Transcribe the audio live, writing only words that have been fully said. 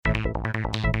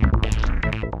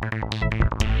This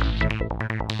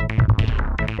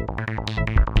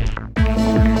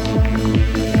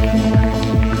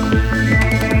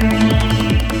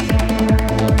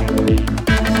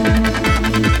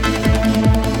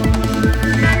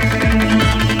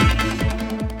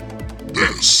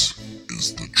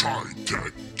is the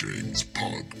TriTech Games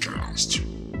Podcast.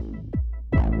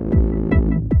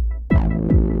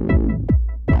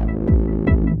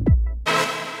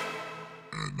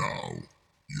 And now,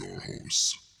 your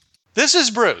hosts. This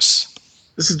is Bruce.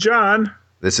 This is John.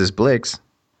 This is Blix.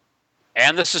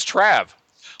 And this is Trav.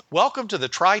 Welcome to the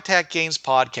TriTech Games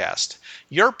Podcast,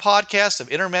 your podcast of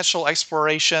interdimensional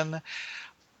exploration,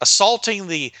 assaulting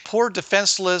the poor,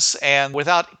 defenseless, and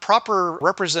without proper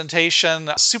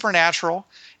representation, supernatural,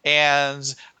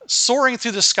 and soaring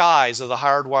through the skies of the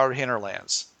hardwired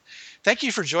hinterlands. Thank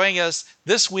you for joining us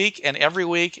this week and every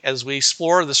week as we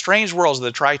explore the strange worlds of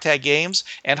the TriTech Games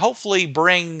and hopefully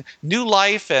bring new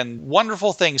life and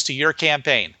wonderful things to your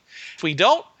campaign. If we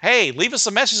don't, hey, leave us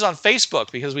a message on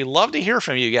Facebook because we love to hear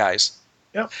from you guys.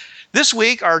 Yep. This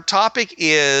week, our topic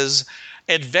is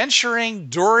adventuring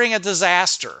during a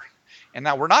disaster. And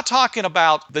now we're not talking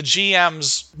about the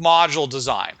GM's module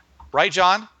design, right,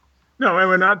 John? No, and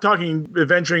we're not talking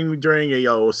adventuring during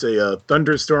say a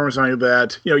thunderstorm or something like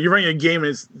that. You're running a game and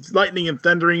it's lightning and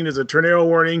thundering. There's a tornado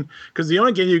warning because the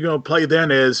only game you're going to play then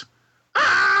is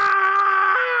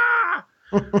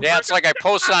Yeah, it's like I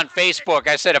posted on Facebook.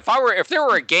 I said if there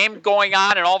were a game going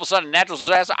on and all of a sudden a natural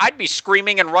disaster, I'd be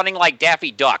screaming and running like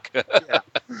Daffy Duck.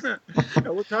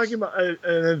 We're talking about an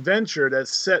adventure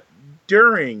that's set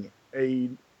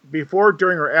before,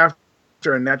 during, or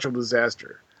after a natural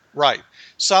disaster. Right.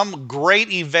 Some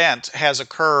great event has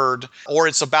occurred or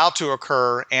it's about to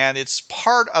occur, and it's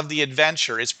part of the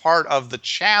adventure. It's part of the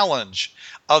challenge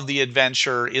of the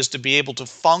adventure is to be able to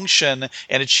function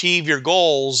and achieve your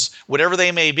goals, whatever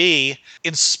they may be,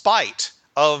 in spite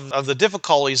of the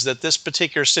difficulties that this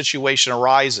particular situation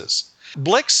arises.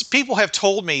 Blix, people have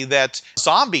told me that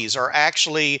zombies are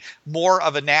actually more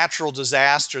of a natural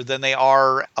disaster than they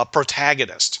are a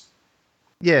protagonist.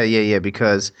 Yeah,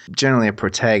 because generally a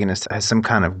protagonist has some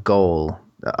kind of goal,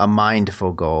 a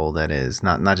mindful goal that is,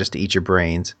 not just to eat your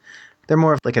brains. They're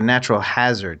more of like a natural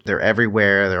hazard. They're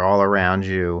everywhere, they're all around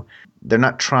you. They're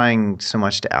not trying so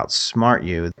much to outsmart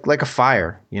you. Like a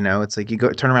fire, it's like you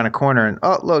turn around a corner and,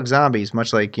 oh, look, zombies,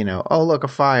 much like, oh, look, a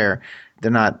fire.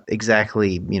 They're not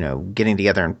exactly, getting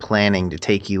together and planning to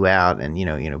take you out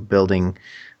and, building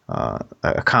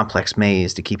a complex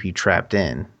maze to keep you trapped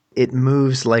in. It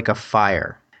moves like a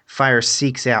fire. Fire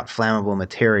seeks out flammable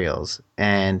materials,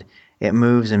 and it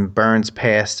moves and burns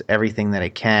past everything that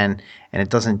it can, and it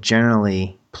doesn't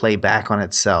generally play back on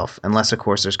itself, unless, of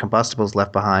course, there's combustibles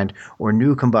left behind or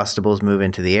new combustibles move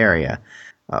into the area.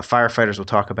 Firefighters will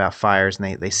talk about fires,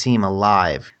 and they seem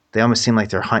alive. They almost seem like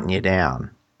they're hunting you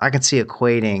down. I can see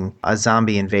equating a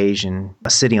zombie invasion,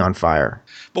 a city on fire.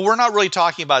 But we're not really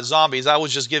talking about zombies. I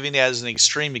was just giving that as an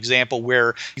extreme example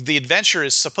where the adventure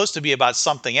is supposed to be about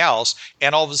something else,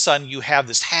 and all of a sudden you have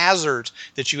this hazard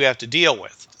that you have to deal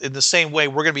with. In the same way,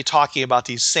 we're going to be talking about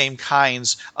these same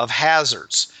kinds of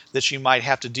hazards that you might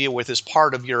have to deal with as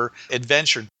part of your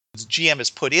adventure. The GM is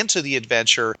put into the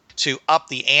adventure to up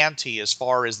the ante as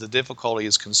far as the difficulty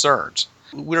is concerned.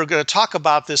 We're going to talk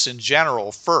about this in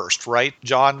general first, right,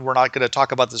 John? We're not going to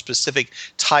talk about the specific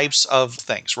types of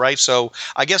things, right? So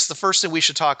I guess the first thing we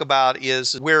should talk about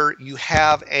is where you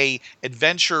have a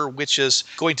adventure which is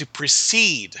going to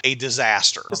precede a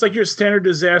disaster. It's like your standard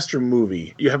disaster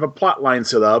movie. You have a plot line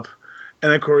set up,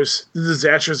 and of course, the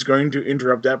disaster is going to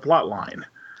interrupt that plot line.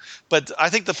 But I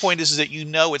think the point is that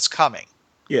it's coming.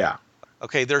 Yeah.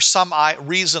 Okay, there's some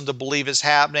reason to believe it's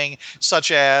happening,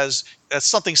 such as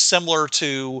something similar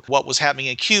to what was happening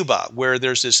in Cuba, where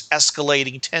there's this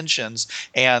escalating tensions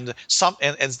and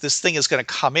this thing is going to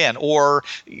come in. Or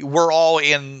we're all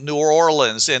in New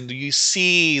Orleans and you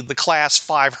see the Class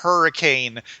 5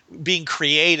 hurricane being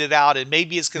created out, and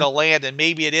maybe it's going to land and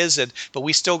maybe it isn't, but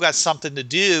we still got something to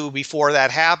do before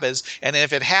that happens. And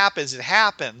if it happens, it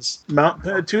happens. Mount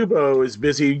Pinatubo is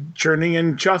busy churning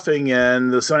and chuffing,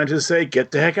 and the scientists say,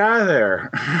 get the heck out of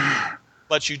there.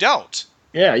 But you don't.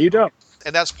 Yeah, you don't.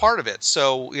 And that's part of it.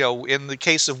 So, in the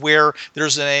case of where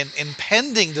there's an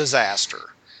impending disaster,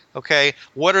 okay,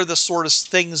 what are the sort of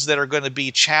things that are going to be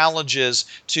challenges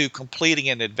to completing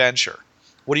an adventure?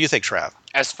 What do you think, Trav?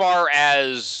 As far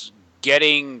as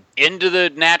getting into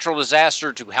the natural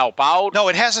disaster to help out? No,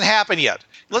 it hasn't happened yet.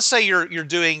 Let's say you're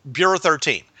doing Bureau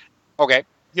 13. Okay.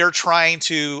 you're trying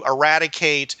to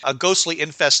eradicate a ghostly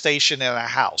infestation in a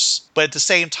house. But at the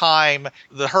same time,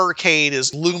 the hurricane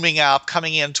is looming up,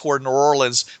 coming in toward New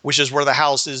Orleans, which is where the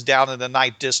house is down in the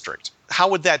Ninth District. How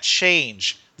would that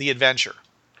change the adventure?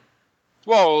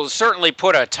 Well, it'll certainly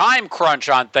put a time crunch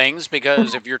on things,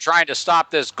 because if you're trying to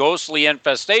stop this ghostly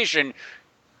infestation,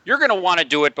 you're going to want to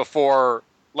do it before,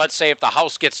 let's say, if the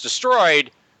house gets destroyed,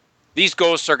 these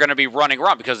ghosts are going to be running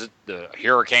around because the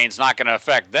hurricane's not going to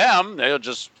affect them. They'll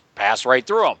just pass right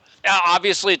through them.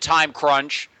 Obviously, a time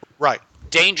crunch. Right.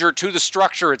 Danger to the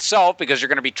structure itself, because you're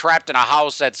going to be trapped in a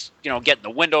house that's, getting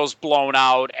the windows blown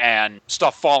out and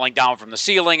stuff falling down from the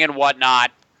ceiling and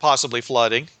whatnot. Possibly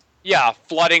flooding. Yeah,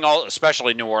 flooding,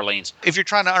 especially New Orleans. If you're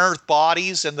trying to unearth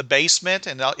bodies in the basement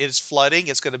and it's flooding,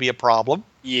 it's going to be a problem.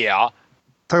 Yeah.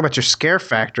 Talk about your scare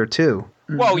factor, too.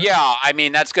 Well, yeah, I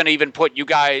mean, that's going to even put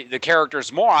the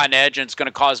characters more on edge, and it's going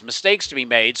to cause mistakes to be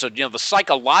made. So, the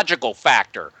psychological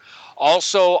factor.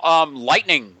 Also,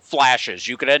 lightning flashes.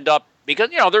 You could end up, because,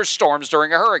 there's storms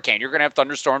during a hurricane. You're going to have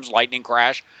thunderstorms, lightning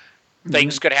crash.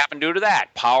 Things could happen due to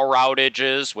that. Power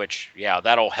outages, which,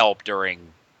 that'll help during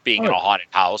being in a haunted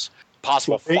house.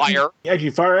 Possible fire.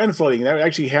 Actually, fire and flooding. That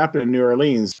actually happened in New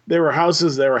Orleans. There were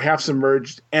houses that were half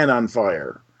submerged and on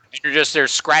fire. And you're just there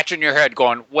scratching your head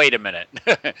going, wait a minute.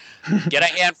 Get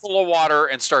a handful of water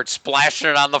and start splashing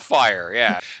it on the fire.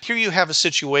 Yeah. Here you have a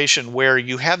situation where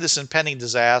you have this impending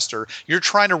disaster. You're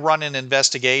trying to run an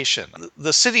investigation.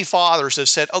 The city fathers have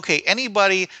said, okay,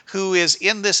 anybody who is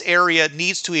in this area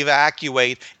needs to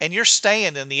evacuate, and you're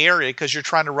staying in the area because you're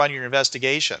trying to run your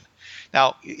investigation.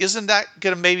 Now, isn't that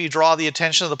going to maybe draw the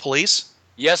attention of the police?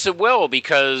 Yes, it will,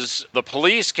 because the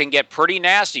police can get pretty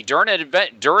nasty.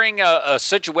 During a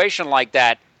situation like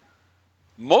that,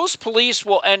 most police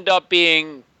will end up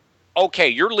being, okay,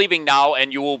 you're leaving now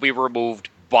and you will be removed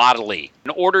bodily.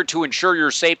 In order to ensure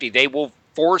your safety, they will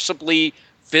forcibly,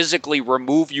 physically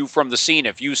remove you from the scene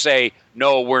if you say,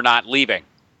 no, we're not leaving.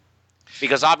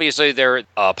 Because obviously they're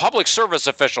public service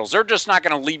officials. They're just not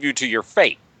going to leave you to your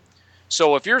fate.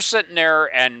 So if you're sitting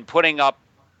there and putting up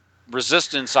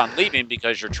resistance on leaving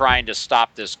because you're trying to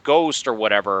stop this ghost or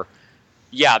whatever,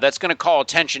 that's going to call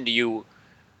attention to you.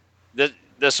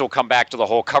 This will come back to the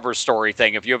whole cover story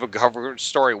thing. If you have a cover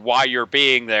story why you're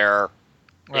being there,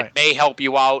 right, it may help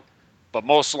you out, but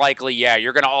most likely,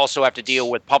 you're going to also have to deal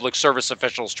with public service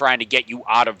officials trying to get you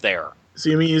out of there. So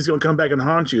you mean he's going to come back and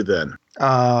haunt you then?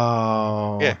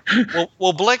 Oh. Yeah.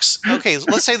 Well, Blix, okay,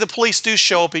 let's say the police do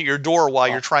show up at your door while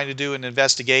you're trying to do an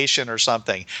investigation or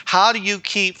something. How do you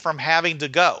keep from having to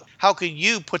go? How can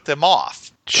you put them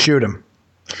off? Shoot him.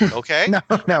 Okay.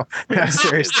 No,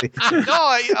 seriously.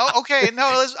 I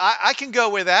can go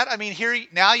with that. I mean, here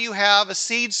now you have a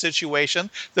siege situation.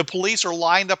 The police are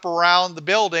lined up around the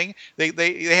building.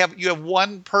 You have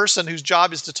one person whose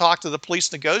job is to talk to the police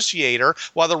negotiator,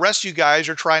 while the rest of you guys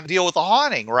are trying to deal with the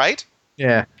haunting, right?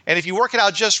 Yeah. And if you work it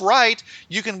out just right,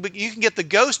 you can get the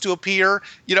ghost to appear,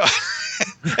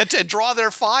 and to draw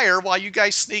their fire while you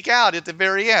guys sneak out at the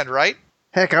very end, right?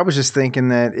 Heck, I was just thinking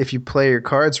that if you play your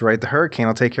cards right, the hurricane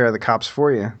will take care of the cops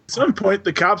for you. At some point,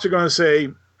 the cops are going to say,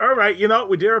 all right,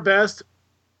 we did our best.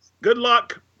 Good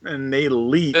luck. And they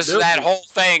leave. This is that whole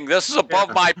thing. This is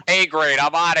above my pay grade.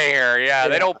 I'm out of here. Yeah,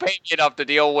 they don't pay me enough to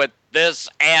deal with this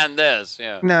and this.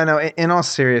 Yeah. No. In all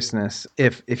seriousness,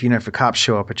 if a cops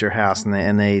show up at your house and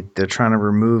they're trying to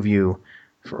remove you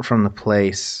from the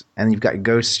place, and you've got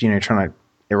ghosts, trying to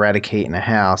eradicate in a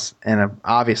house, and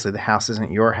obviously the house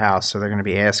isn't your house, so they're going to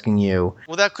be asking you.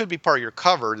 Well, that could be part of your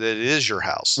cover that it is your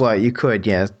house. Well, you could,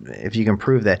 if you can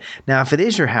prove that. Now, if it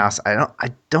is your house, I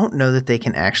don't know that they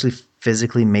can actually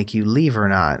physically make you leave or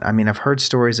not. I mean, I've heard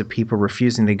stories of people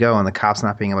refusing to go and the cops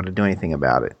not being able to do anything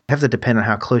about it. You have to depend on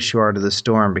how close you are to the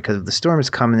storm, because if the storm is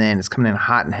coming in, it's coming in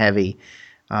hot and heavy.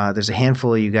 There's a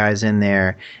handful of you guys in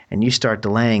there, and you start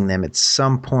delaying them. At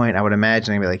some point, I would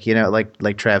imagine they'd be like,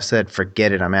 like Trav said,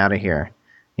 forget it, I'm out of here.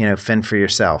 Fend for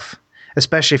yourself.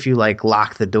 Especially if you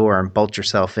lock the door and bolt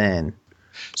yourself in.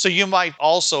 So you might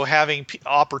also having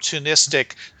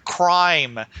opportunistic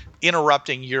crime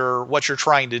interrupting what you're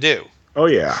trying to do. Oh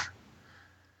yeah.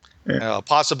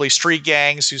 Possibly street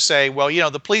gangs who say, well,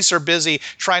 the police are busy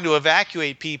trying to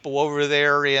evacuate people over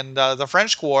there in the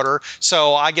French Quarter,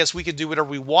 so I guess we could do whatever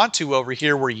we want to over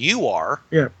here where you are.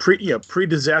 Yeah,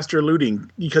 pre-disaster looting,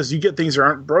 because you get things that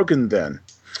aren't broken then.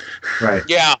 Right.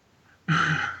 Yeah.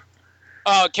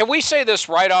 Can we say this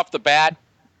right off the bat?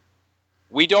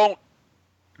 We don't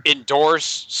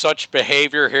endorse such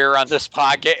behavior here on this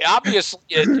podcast. Obviously,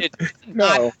 it's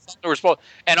not something we're supposed.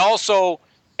 And also,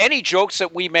 any jokes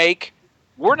that we make,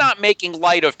 we're not making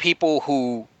light of people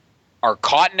who are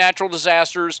caught in natural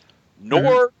disasters.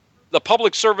 nor the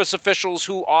public service officials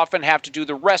who often have to do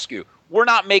the rescue. We're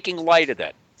not making light of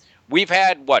that. We've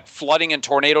had, flooding and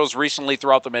tornadoes recently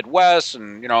throughout the Midwest,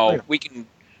 and, we can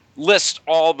list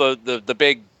all the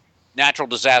big natural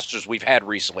disasters we've had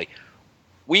recently.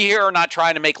 We here are not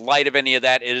trying to make light of any of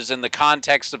that. It is in the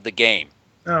context of the game.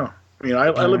 Oh,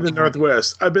 I live in the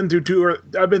Northwest. I've been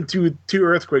through two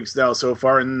earthquakes now so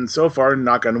far, and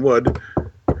knock on wood,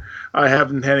 I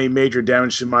haven't had any major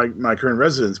damage to my current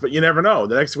residence. But you never know.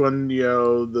 The next one,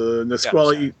 the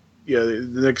Nisqually,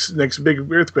 the next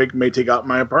big earthquake may take out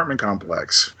my apartment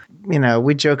complex.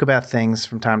 We joke about things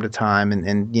from time to time,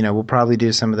 and we'll probably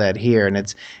do some of that here. And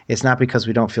it's not because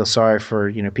we don't feel sorry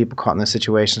for people caught in those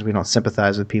situations. We don't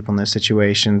sympathize with people in those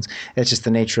situations. It's just the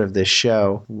nature of this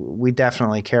show. We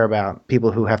definitely care about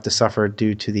people who have to suffer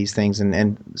due to these things,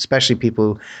 and especially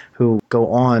people who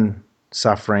go on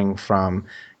suffering from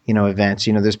events.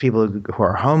 There's people who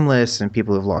are homeless and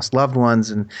people who've lost loved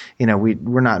ones, and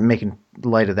we're not making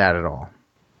light of that at all.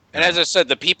 And as I said,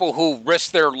 the people who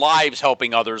risk their lives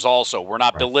helping others also, we're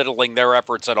not belittling their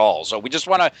efforts at all. So we just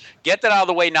want to get that out of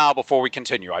the way now before we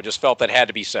continue. I just felt that had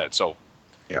to be said. So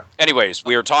anyways,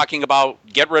 we are talking about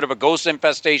get rid of a ghost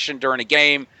infestation during a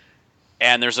game,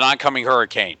 and there's an oncoming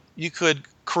hurricane. You could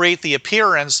create the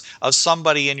appearance of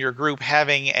somebody in your group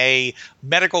having a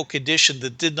medical condition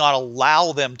that did not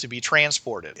allow them to be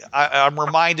transported. I'm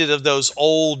reminded of those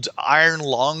old iron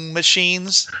lung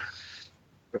machines.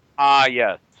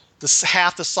 Yes.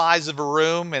 Half the size of a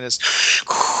room, and it's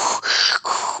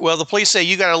the police say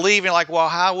you got to leave. And you're like,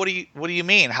 well, what do you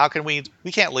mean? How can we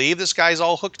can't leave? This guy's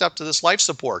all hooked up to this life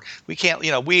support. We can't,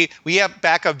 we have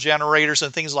backup generators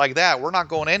and things like that. We're not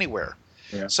going anywhere.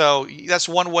 Yeah. So that's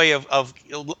one way of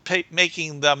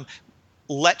making them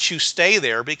let you stay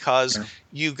there, because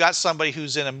you've got somebody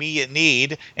who's in immediate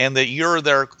need, and that you're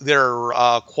their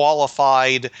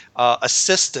qualified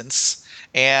assistance.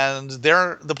 And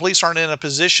the police aren't in a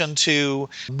position to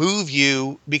move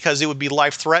you because it would be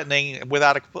life-threatening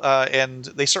and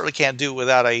they certainly can't do it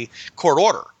without a court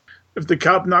order. If the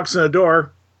cop knocks on the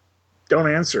door,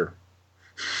 don't answer.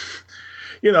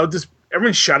 Just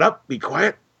everyone shut up, be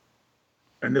quiet.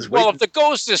 And just wait. Well, if the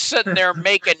ghost is sitting there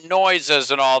making noises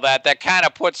and all that kind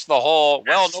of puts the whole,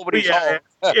 nobody's home.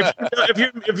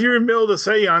 if you're in the middle of the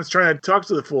seance trying to talk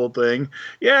to the full thing,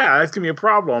 that's gonna be a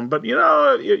problem. But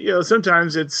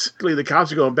sometimes it's the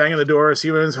cops are going bang on the door, see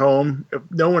when it's home. If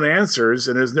no one answers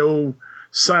and there's no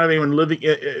sign of anyone living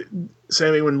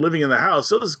in the house,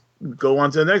 they'll just go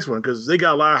on to the next one because they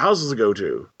got a lot of houses to go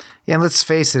to. Yeah, and let's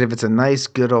face it, if it's a nice,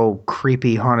 good old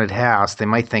creepy haunted house, they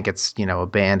might think it's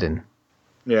abandoned.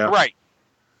 Yeah, right.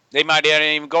 They might not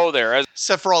even go there.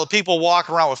 Except for all the people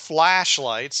walking around with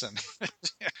flashlights. And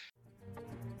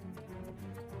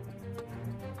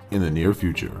In the near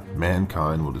future,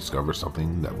 mankind will discover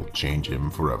something that will change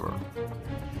him forever.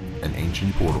 An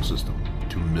ancient portal system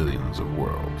to millions of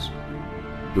worlds.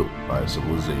 Built by a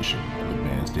civilization of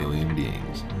advanced alien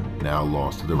beings, now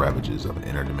lost to the ravages of an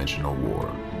interdimensional war.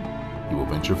 He will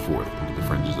venture forth into the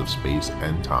fringes of space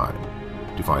and time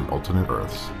to find alternate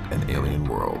Earths and alien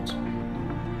worlds,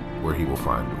 where he will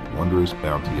find a wondrous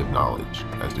bounty of knowledge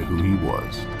as to who he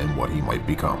was and what he might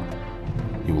become.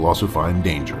 He will also find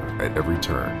danger at every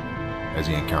turn as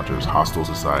he encounters hostile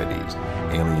societies,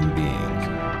 alien beings,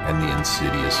 and the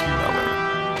insidious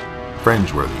Smeller.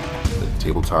 Fringeworthy, the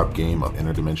tabletop game of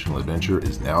interdimensional adventure,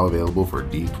 is now available for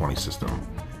D20 system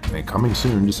and coming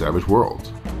soon to Savage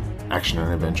Worlds. Action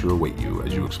and adventure await you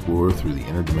as you explore through the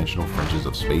interdimensional fringes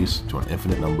of space to an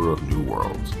infinite number of new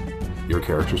worlds. Your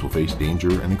characters will face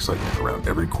danger and excitement around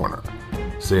every corner.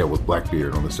 Sail with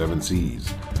Blackbeard on the Seven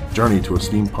Seas. Journey to a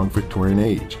steampunk Victorian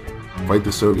age. Fight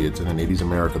the Soviets in an 80s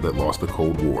America that lost the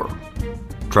Cold War.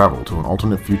 Travel to an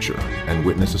alternate future and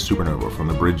witness a supernova from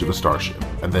the bridge of a starship,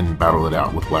 and then battle it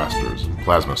out with blasters and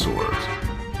plasma swords.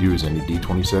 Use any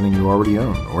D20 setting you already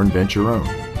own, or invent your own.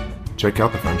 Check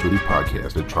out the Fringeworthy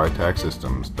podcast at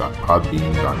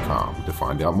tritacsystems.podbean.com to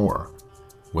find out more.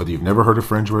 Whether you've never heard of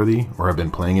Fringeworthy or have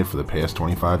been playing it for the past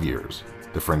 25 years,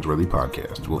 the Fringeworthy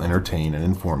podcast will entertain and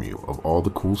inform you of all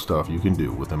the cool stuff you can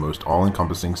do with the most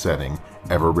all-encompassing setting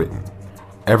ever written.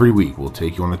 Every week we'll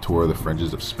take you on a tour of the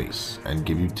fringes of space and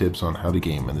give you tips on how to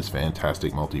game in this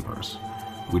fantastic multiverse.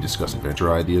 We discuss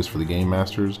adventure ideas for the game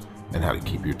masters and how to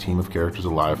keep your team of characters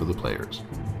alive for the players.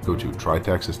 Go to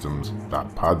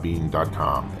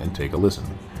tritacsystems.podbean.com and take a listen.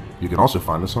 You can also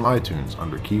find us on iTunes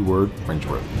under keyword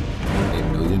Fringeworthy. A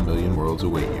million worlds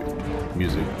await you.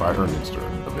 Music by Erminster,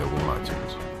 available on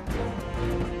iTunes.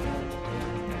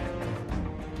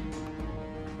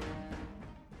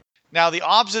 Now, the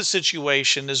opposite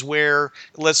situation is where,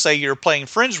 let's say you're playing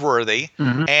Fringeworthy,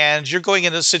 and you're going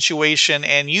into a situation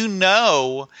and you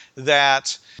know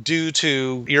that due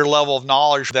to your level of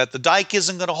knowledge that the dike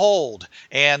isn't going to hold,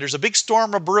 and there's a big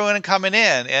storm of brewing and coming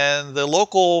in, and the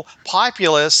local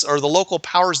populace or the local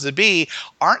powers that be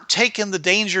aren't taking the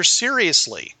danger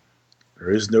seriously.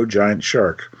 There is no giant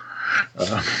shark.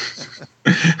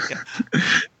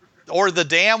 Or the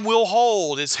dam will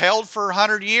hold. It's held for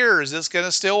 100 years. It's going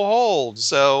to still hold.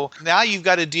 So now you've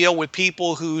got to deal with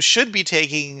people who should be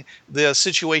taking the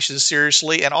situation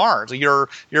seriously and aren't. Your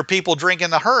people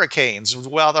drinking the hurricanes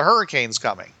while the hurricane's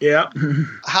coming. Yeah.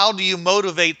 How do you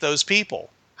motivate those people?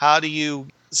 How do you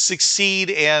succeed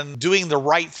in doing the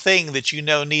right thing that you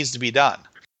know needs to be done?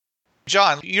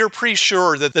 John, you're pretty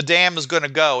sure that the dam is going to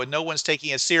go and no one's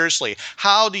taking it seriously.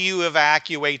 How do you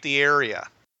evacuate the area?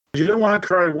 You don't want to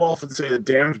cry wolf and say the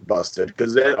dam's busted,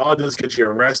 because that all does get you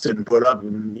arrested and put up,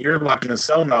 and you're locked in a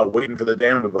cell now waiting for the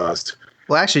dam to bust.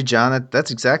 Well, actually, John,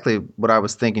 that's exactly what I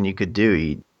was thinking you could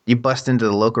do. You bust into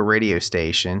the local radio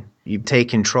station, you take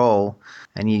control,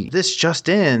 and this just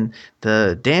in,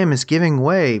 the dam is giving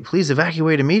way. Please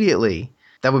evacuate immediately.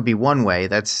 That would be one way.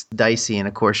 That's dicey, and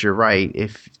of course you're right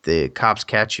if the cops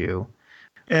catch you.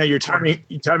 Yeah, your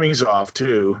timing's off,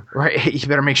 too. Right, you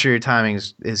better make sure your timing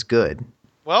is good.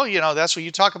 Well, that's what you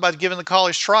talk about giving the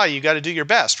college try. You got to do your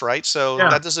best, right? So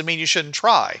that doesn't mean you shouldn't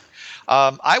try.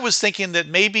 I was thinking that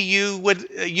maybe you would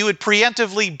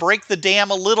preemptively break the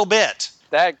dam a little bit.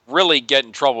 That really get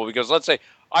in trouble because let's say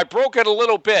I broke it a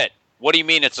little bit. What do you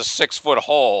mean it's a 6-foot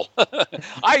hole?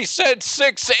 I said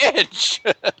 6 inch.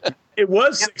 It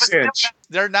was 6 inch.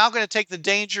 They're now going to take the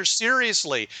danger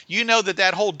seriously. You know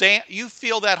that whole dam, you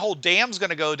feel that whole dam's going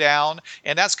to go down,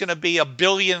 and that's going to be 1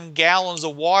 billion gallons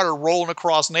of water rolling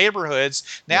across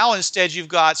neighborhoods. Now, instead, you've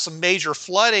got some major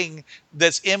flooding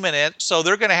that's imminent, so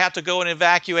they're going to have to go and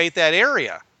evacuate that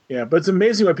area. Yeah, but it's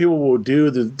amazing what people will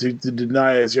do to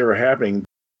deny it's ever happening.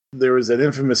 There was that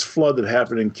infamous flood that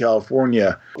happened in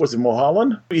California. Was it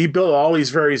Mulholland? He built all these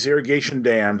various irrigation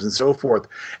dams and so forth,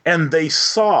 and they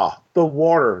saw the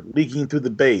water leaking through the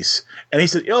base. And he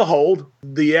said, it'll hold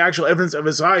the actual evidence of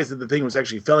his eyes that the thing was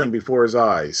actually filling before his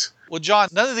eyes. Well, John,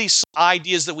 none of these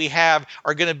ideas that we have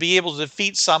are going to be able to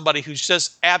defeat somebody who's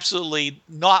just absolutely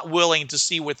not willing to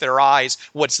see with their eyes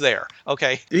what's there,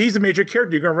 okay? He's the major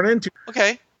character you're going to run into.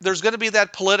 Okay. There's going to be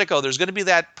that Politico. There's going to be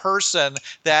that person,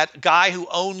 that guy who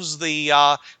owns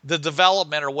the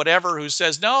development or whatever, who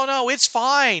says, no, it's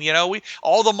fine.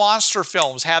 All the monster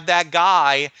films have that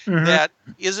guy that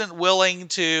isn't willing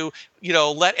to,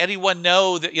 let anyone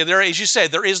know that there, as you said,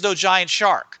 there is no giant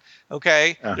shark.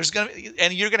 Okay,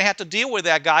 and you're going to have to deal with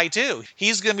that guy too.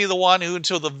 He's going to be the one who,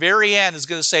 until the very end, is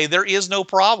going to say there is no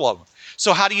problem.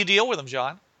 So how do you deal with him,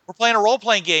 John? We're playing a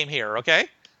role-playing game here. Okay,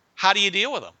 how do you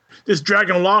deal with him? Just drag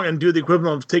him along and do the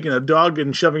equivalent of taking a dog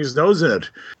and shoving his nose in it.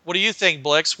 What do you think,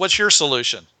 Blix? What's your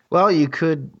solution? Well, you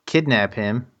could kidnap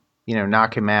him,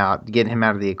 knock him out, get him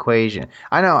out of the equation.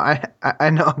 I know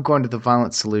I'm going to the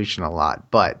violent solution a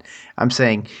lot, but I'm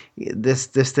saying this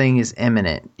thing is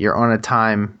imminent. You're on a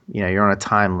time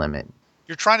limit.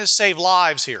 You're trying to save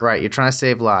lives here. Right, you're trying to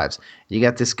save lives. You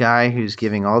got this guy who's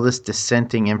giving all this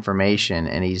dissenting information,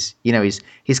 and he's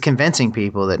convincing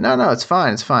people that no, it's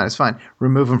fine.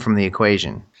 Remove him from the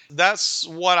equation. That's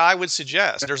what I would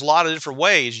suggest. There's a lot of different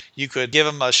ways. You could give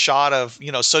him a shot of,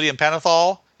 sodium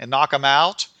pentothal and knock him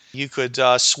out. You could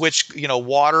switch,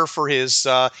 water for his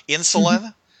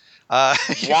insulin.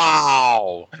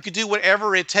 Wow. You could do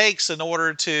whatever it takes in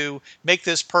order to make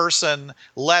this person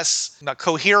less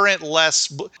coherent,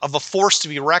 less of a force to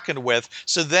be reckoned with.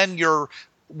 So then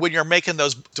when you're making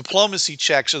those diplomacy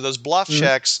checks or those bluff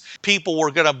checks, people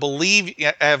were going to believe,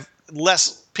 have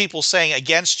less people saying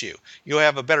against you. You'll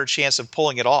have a better chance of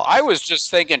pulling it off. I was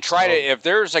just thinking, if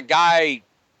there's a guy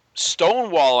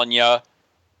stonewalling you,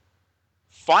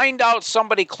 find out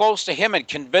somebody close to him and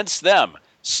convince them.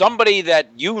 Somebody that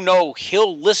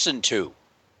he'll listen to.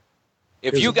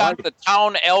 If you got the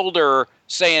town elder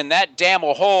saying that dam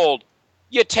will hold,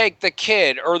 you take the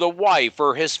kid or the wife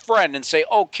or his friend and say,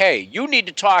 okay, you need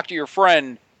to talk to your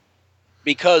friend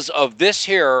because of this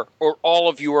here or all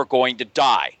of you are going to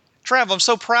die. Trev, I'm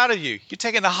so proud of you. You're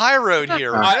taking the high road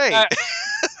here. Right.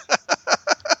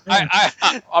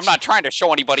 I'm not trying to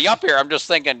show anybody up here. I'm just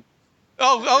thinking,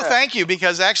 Oh, thank you.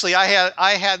 Because actually,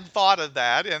 I hadn't thought of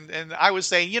that, and I was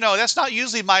saying, that's not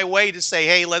usually my way to say,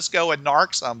 hey, let's go and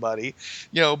narc somebody,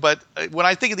 But when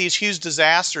I think of these huge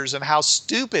disasters and how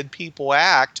stupid people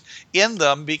act in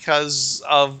them because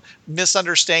of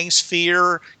misunderstandings,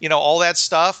 fear, all that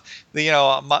stuff,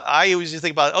 I always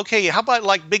think about, okay, how about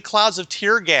like big clouds of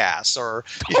tear gas or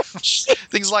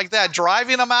things like that,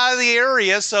 driving them out of the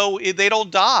area so they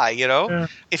don't die, Yeah.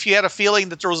 If you had a feeling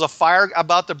that there was a fire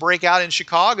about to break out in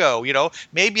Chicago,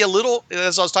 maybe a little,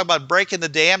 as I was talking about breaking the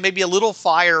dam, maybe a little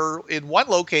fire in one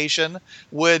location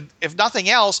would, if nothing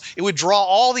else, it would draw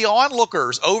all the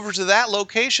onlookers over to that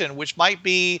location, which might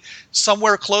be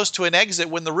somewhere close to an exit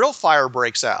when the real fire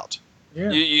breaks out. Yeah.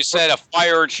 You said a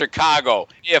fire in Chicago.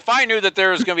 If I knew that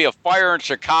there was going to be a fire in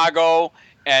Chicago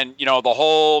and, the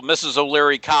whole Mrs.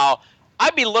 O'Leary cow,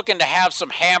 I'd be looking to have some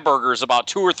hamburgers about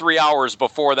 2 or 3 hours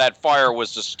before that fire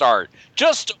was to start.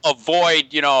 Just to avoid,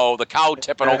 the cow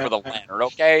tipping over the lantern,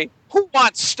 okay? Who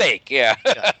wants steak? Yeah.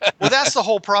 Well, that's the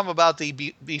whole problem about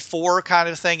the before kind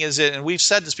of thing, and we've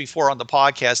said this before on the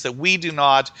podcast, that we do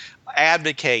not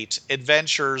advocate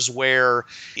adventures where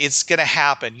it's going to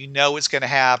happen. It's going to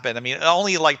happen. I mean,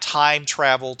 only like time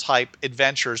travel type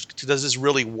adventures does this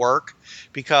really work,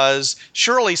 because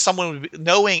surely someone would be,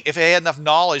 knowing, if they had enough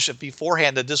knowledge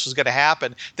beforehand that this was going to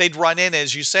happen, they'd run in,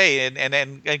 as you say,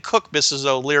 and cook Mrs.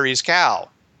 O'Leary's cow.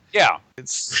 Yeah.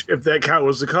 If that cow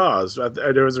was the cause.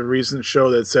 There was a recent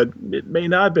show that said it may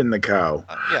not have been the cow.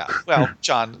 Yeah. Well,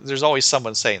 John, there's always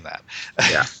someone saying that.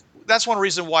 Yeah. That's one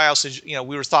reason why I said,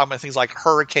 we were talking about things like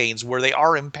hurricanes where they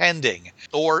are impending,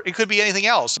 or it could be anything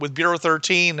else. With Bureau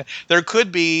 13, there could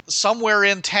be somewhere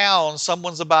in town,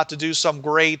 someone's about to do some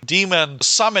great demon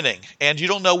summoning, and you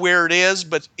don't know where it is,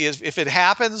 but if it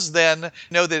happens, then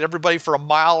know that everybody for a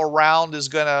mile around is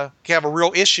going to have a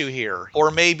real issue here. Or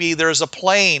maybe there's a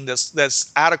plane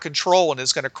that's out of control and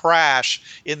it's going to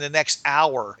crash in the next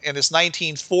hour, and it's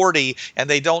 1940, and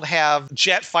they don't have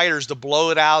jet fighters to blow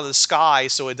it out of the sky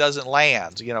so it doesn't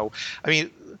land. I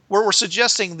mean, we're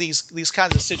suggesting these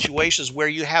kinds of situations where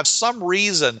you have some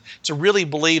reason to really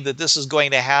believe that this is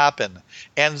going to happen,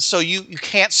 and so you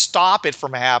can't stop it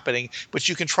from happening, but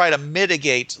you can try to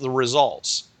mitigate the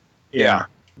results. Yeah.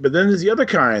 But then there's the other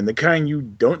kind, the kind you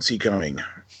don't see coming.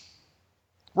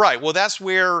 Right. Well, that's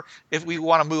where, if we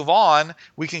want to move on,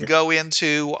 we can go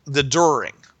into the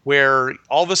during, where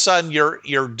all of a sudden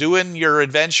you're doing your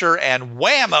adventure and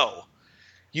whammo,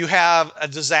 you have a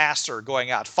disaster going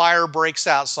out. Fire breaks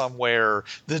out somewhere.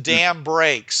 The dam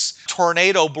breaks.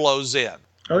 Tornado blows in.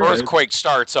 Oh, yeah. Earthquake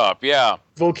starts up. Yeah.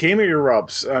 Volcano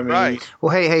erupts. I mean, Right.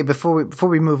 Well, hey, before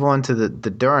we move on to the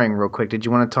during real quick, did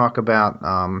you want to talk about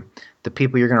the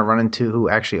people you're going to run into who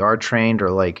actually are trained,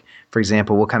 or like, for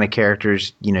example, what kind of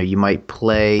characters you might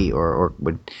play or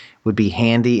would be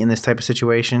handy in this type of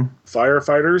situation?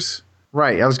 firefighters.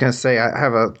 Right. I was going to say I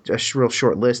have a real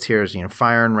short list here. Is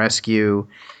fire and rescue,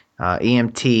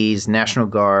 EMTs, National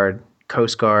Guard,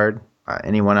 Coast Guard.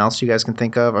 Anyone else you guys can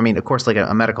think of? I mean, of course, like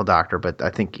a medical doctor, but I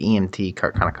think EMT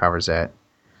kind of covers that.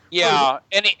 Yeah.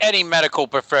 Any medical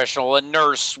professional, a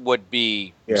nurse would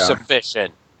be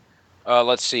sufficient.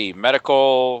 Let's see.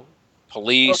 Medical,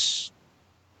 police.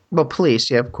 Well,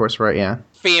 police, yeah, of course, right, yeah.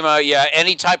 FEMA, yeah.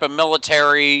 Any type of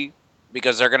military,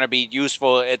 because they're going to be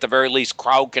useful, at the very least,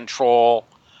 crowd control.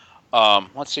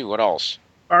 Let's see, what else?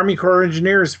 Army Corps of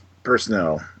Engineers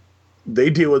personnel. They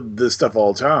deal with this stuff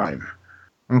all the time.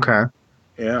 Okay.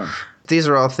 Yeah. These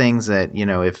are all things that,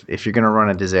 if you're going to run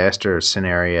a disaster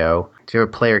scenario, if you have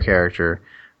a player character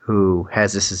who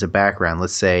has this as a background,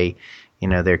 let's say,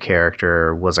 their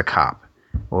character was a cop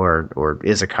or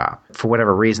is a cop. For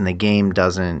whatever reason, the game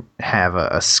doesn't have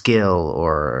a skill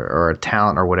or a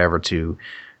talent or whatever to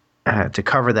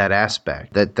cover that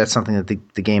aspect. That's something that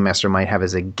the game master might have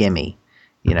as a gimme.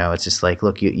 It's just like,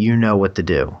 look, you know what to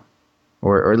do,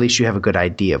 or at least you have a good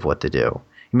idea of what to do.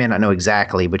 You may not know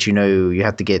exactly, but you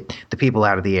have to get the people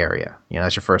out of the area.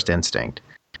 That's your first instinct.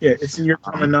 Yeah, it's in your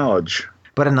common knowledge.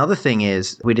 But another thing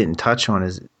is we didn't touch on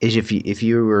is if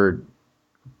you were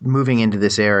moving into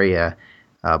this area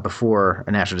before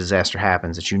a natural disaster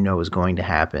happens that is going to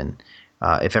happen,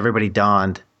 if everybody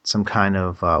donned some kind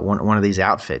of one of these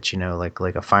outfits,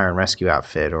 like a fire and rescue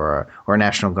outfit or a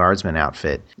National Guardsman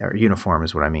outfit, or uniform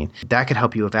is what I mean, that could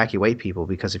help you evacuate people.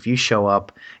 Because if you show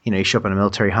up, in a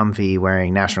military Humvee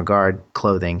wearing National Guard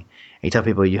clothing, and you tell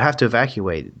people you have to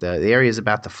evacuate, the area is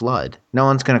about to flood, no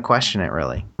one's going to question it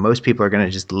really. Most people are going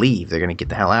to just leave. They're going to get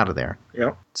the hell out of there.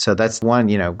 Yep. So that's one,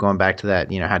 going back to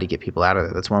that, how do you get people out of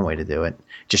there? That's one way to do it.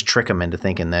 Just trick them into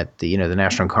thinking that the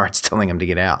National Guard's telling them to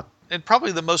get out. And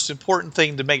probably the most important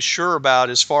thing to make sure about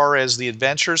as far as the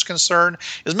adventure is concerned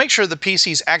is make sure the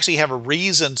PCs actually have a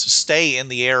reason to stay in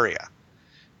the area.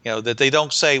 That they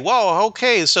don't say, "Whoa,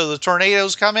 okay, so the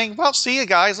tornado's coming. Well, see you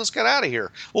guys. Let's get out of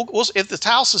here. If the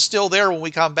house is still there when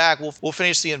we come back, we'll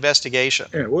finish the investigation."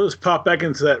 Yeah, we'll just pop back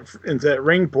into that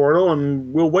ring portal,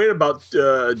 and we'll wait about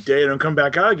a day and come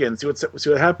back out again. See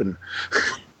what happened.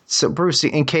 So, Bruce,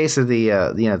 in case of the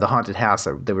the haunted house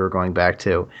that we were going back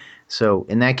to, so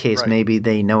in that case, maybe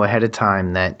they know ahead of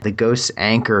time that the ghost's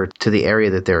anchor to the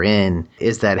area that they're in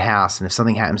is that house, and if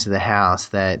something happens to the house,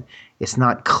 that it's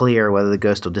not clear whether the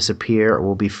ghost will disappear or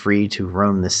will be free to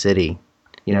roam the city.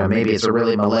 Maybe it's a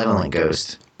really malevolent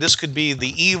ghost. This could be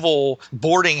the evil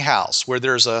boarding house where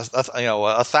there's a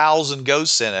 1,000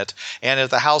 ghosts in it, and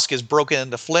if the house gets broken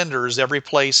into flinders, every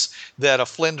place that a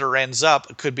flinder ends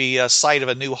up could be a site of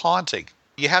a new haunting.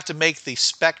 You have to make the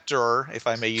specter, if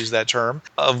I may use that term,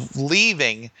 of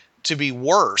leaving to be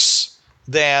worse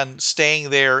than staying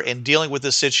there and dealing with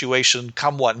the situation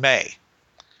come what may.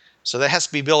 So that has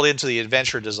to be built into the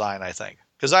adventure design, I think.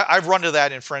 Because I've run to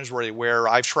that in Fringeworthy, where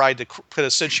I've tried to put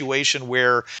a situation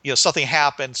where something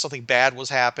happened, something bad was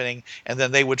happening, and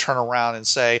then they would turn around and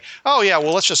say, "Oh yeah,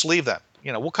 well let's just leave them.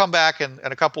 We'll come back in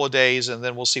a couple of days, and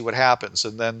then we'll see what happens."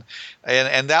 And then,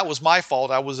 and that was my fault.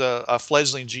 I was a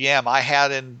fledgling GM. I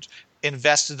hadn't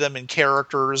invested them in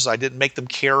characters. I didn't make them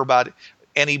care about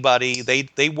anybody.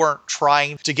 They weren't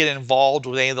trying to get involved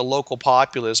with any of the local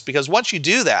populace, because once you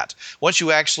do that, once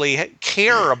you actually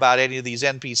care about any of these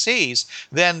NPCs,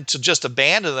 then to just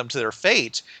abandon them to their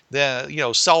fate,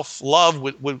 then self-love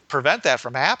would prevent that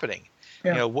from happening.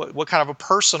 Yeah. What kind of a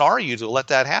person are you to let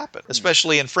that happen,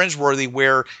 especially in Fringeworthy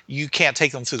where you can't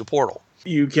take them through the portal?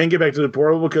 You can't get back to the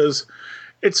portal because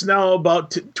it's now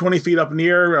about 20 feet up in the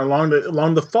air along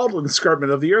the fault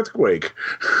escarpment of the earthquake.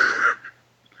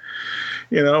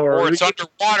 Or it's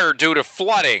underwater due to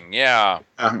flooding. Yeah.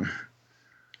 And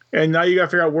now you got to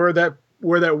figure out where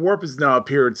that warp has now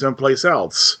appeared someplace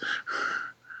else.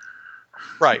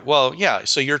 Right. Well, yeah.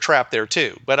 So you're trapped there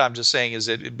too. But I'm just saying is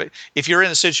that if you're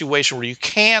in a situation where you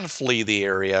can flee the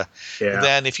area,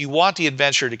 then if you want the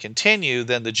adventure to continue,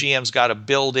 then the GM's got to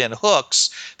build in hooks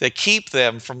that keep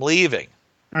them from leaving.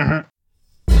 Mm-hmm.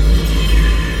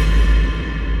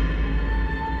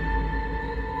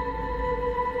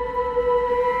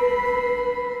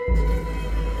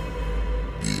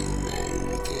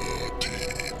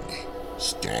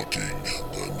 Stalking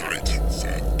the Night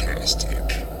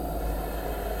Fantastic.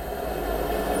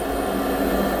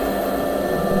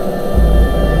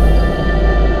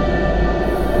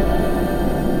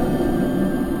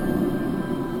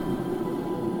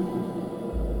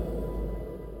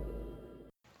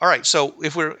 All right, so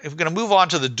if we're going to move on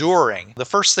to the During, the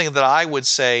first thing that I would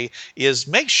say is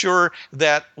make sure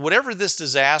that whatever this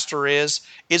disaster is,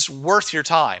 it's worth your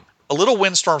time. A little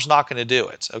windstorm's not going to do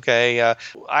it, okay?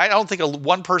 I don't think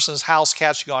one person's house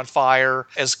catching on fire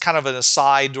as kind of an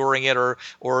aside during it, or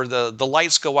the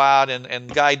lights go out and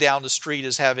the guy down the street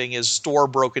is having his store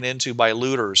broken into by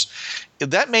looters.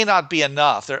 That may not be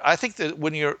enough. I think that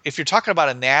if you're talking about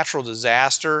a natural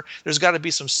disaster, there's got to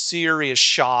be some serious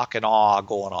shock and awe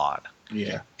going on.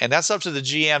 Yeah. And that's up to the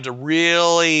GM to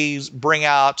really bring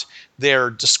out their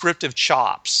descriptive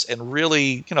chops and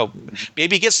really,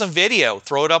 maybe get some video,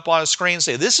 throw it up on a screen,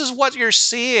 say, this is what you're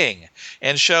seeing,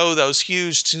 and show those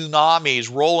huge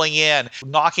tsunamis rolling in,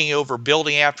 knocking over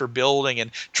building after building and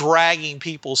dragging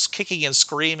people kicking and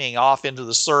screaming off into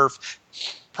the surf,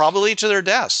 probably to their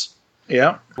deaths.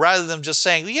 Yeah. Rather than just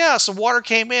saying, yeah, some water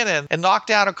came in and knocked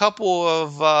down a couple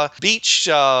of beach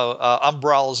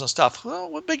umbrellas and stuff. Well,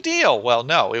 what big deal? Well,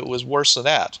 no, it was worse than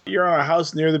that. You're on a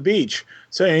house near the beach.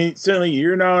 So suddenly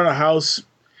you're now in a house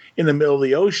in the middle of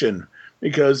the ocean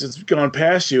because it's gone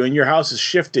past you, and your house is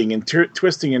shifting and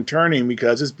twisting and turning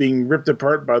because it's being ripped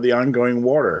apart by the ongoing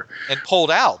water. And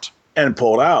pulled out.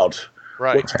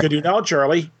 Right. What you could do now,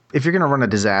 Charlie? If you're going to run a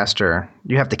disaster,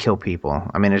 you have to kill people.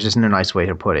 I mean, there's just no nice way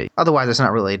to put it. Otherwise, it's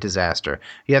not really a disaster.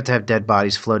 You have to have dead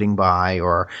bodies floating by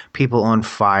or people on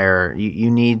fire. You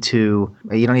don't need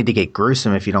to get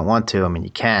gruesome if you don't want to. I mean,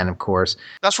 you can, of course.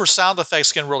 That's where sound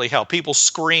effects can really help. People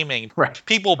screaming,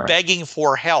 people begging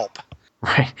for help.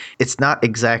 Right. It's not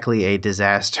exactly a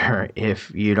disaster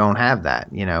if you don't have that.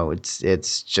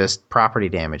 It's just property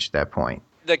damage at that point.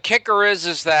 The kicker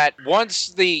is that once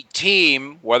the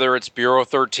team, whether it's Bureau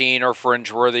 13 or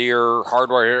Fringeworthy or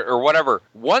Hardware or whatever,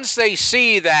 once they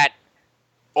see that,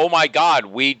 oh my God,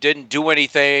 we didn't do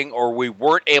anything or we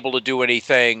weren't able to do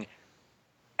anything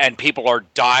and people are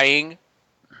dying,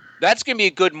 that's going to be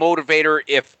a good motivator,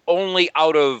 if only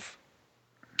out of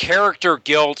character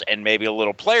guilt and maybe a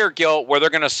little player guilt, where they're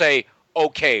going to say,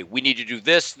 okay, we need to do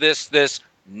this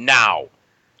now.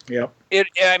 Yep.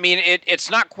 It's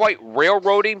not quite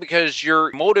railroading because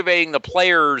you're motivating the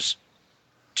players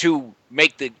to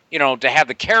make to have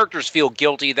the characters feel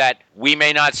guilty that we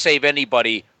may not save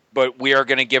anybody, but we are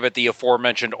going to give it the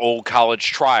aforementioned old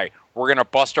college try. We're going to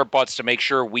bust our butts to make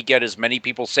sure we get as many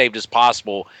people saved as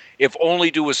possible, if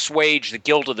only to assuage the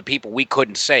guilt of the people we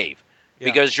couldn't save. Yeah.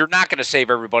 Because you're not going to save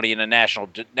everybody in a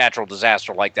natural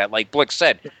disaster like that. Like Blick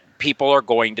said, people are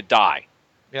going to die.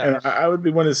 Yeah. And I would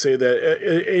be one to say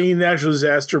that any natural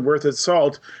disaster worth its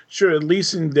salt should at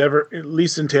least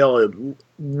entail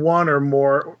one or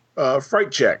more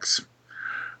fright checks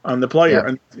on the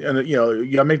player. Yeah. And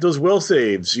you got to make those will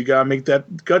saves. You got to make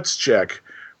that guts check.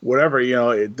 Whatever,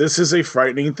 this is a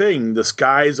frightening thing. The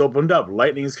sky is opened up.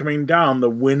 Lightning is coming down. The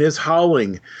wind is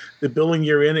howling. The building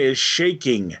you're in is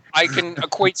shaking. I can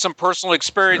equate some personal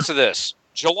experience to this.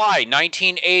 July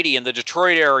 1980 in the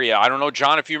Detroit area. I don't know,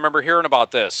 John, if you remember hearing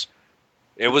about this.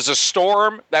 It was a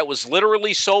storm that was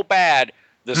literally so bad,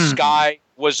 the sky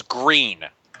was green.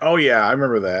 Oh, yeah, I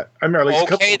remember that. I remember at least a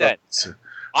couple then.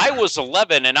 I was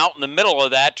 11 and out in the middle of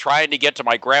that trying to get to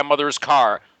my grandmother's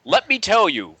car. Let me tell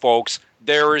you, folks,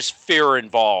 there is fear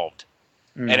involved.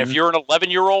 And if you're an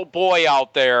 11-year-old boy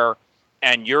out there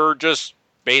and you're just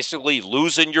basically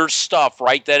losing your stuff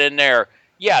right then and there,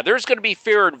 yeah, there's going to be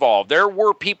fear involved. There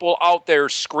were people out there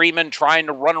screaming, trying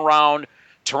to run around,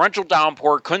 torrential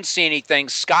downpour, couldn't see anything,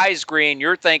 sky's green.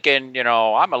 You're thinking,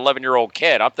 I'm an 11-year-old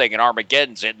kid. I'm thinking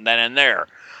Armageddon's hitting then and there.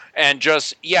 And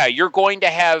just, you're going to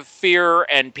have fear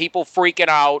and people freaking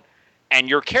out, and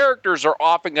your characters are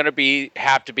often going to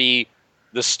have to be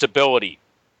the stability.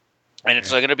 And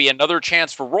it's going to be another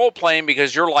chance for role-playing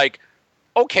because you're like,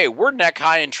 okay, we're neck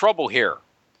high in trouble here.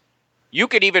 You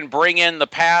could even bring in the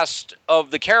past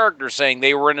of the character saying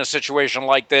they were in a situation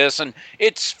like this, and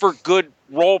it's for good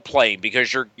role-playing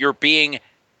because you're being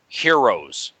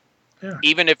heroes. Yeah.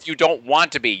 Even if you don't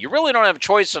want to be. You really don't have a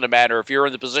choice in the matter if you're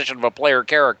in the position of a player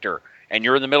character and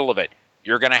you're in the middle of it.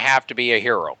 You're going to have to be a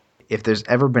hero. If there's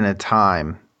ever been a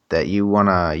time that you want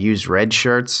to use red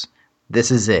shirts,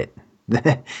 this is it.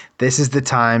 This is the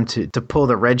time to pull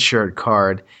the red shirt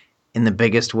card in the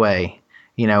biggest way.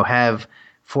 Have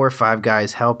 4 or 5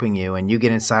 guys helping you, and you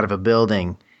get inside of a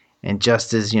building, and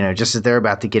just as they're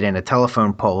about to get in, a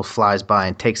telephone pole flies by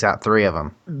and takes out 3 of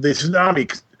them. The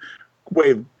tsunami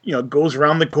wave, goes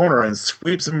around the corner and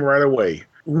sweeps them right away.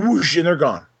 Whoosh, and they're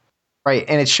gone. Right,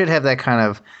 and it should have that kind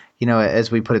of,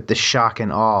 as we put it, the shock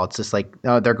and awe. It's just like,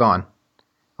 oh, they're gone.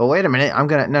 Well, wait a minute,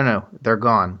 no, they're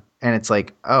gone. And it's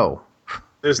like, oh.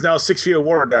 There's now 6 feet of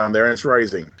water down there, and it's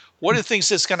rising. One of the things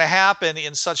that's going to happen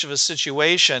in such of a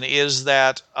situation is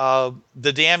that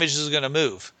the damage is going to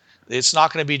move. It's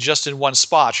not going to be just in one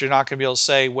spot. You're not going to be able to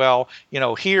say, well,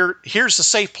 here's the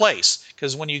safe place.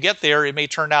 Because when you get there, it may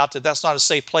turn out that that's not a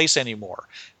safe place anymore.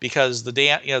 Because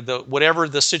whatever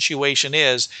the situation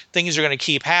is, things are going to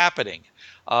keep happening.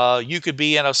 You could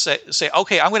be in say,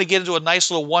 okay, I'm going to get into a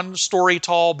nice little 1-story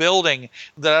tall building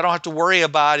that I don't have to worry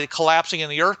about it collapsing in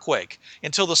the earthquake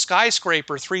until the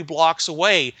skyscraper 3 blocks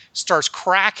away starts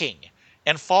cracking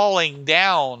and falling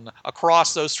down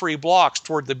across those 3 blocks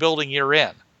toward the building you're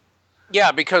in.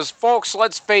 Yeah, because folks,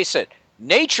 let's face it,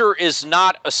 nature is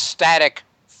not a static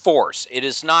force. It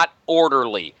is not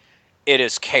orderly. It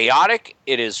is chaotic.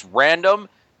 It is random.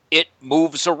 It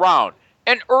moves around.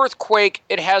 An earthquake,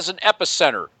 it has an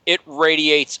epicenter. It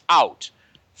radiates out.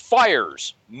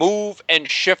 Fires move and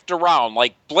shift around.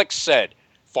 Like Blick said,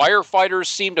 firefighters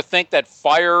seem to think that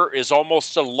fire is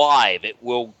almost alive. It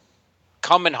will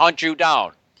come and hunt you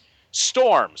down.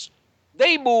 Storms,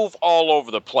 they move all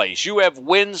over the place. You have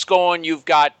winds going. You've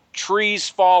got trees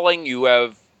falling. You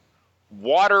have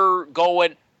water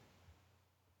going.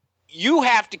 You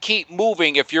have to keep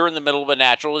moving if you're in the middle of a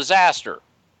natural disaster.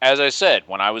 As I said,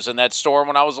 when I was in that storm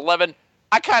when I was 11,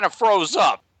 I kind of froze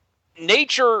up.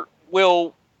 Nature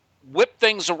will whip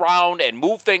things around and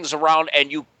move things around,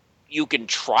 and you can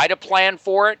try to plan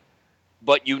for it,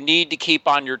 but you need to keep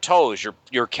on your toes.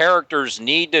 Your characters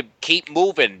need to keep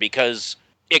moving because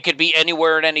it could be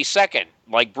anywhere at any second.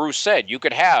 Like Bruce said, you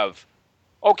could have,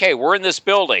 okay, we're in this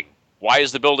building. Why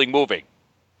is the building moving?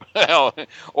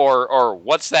 or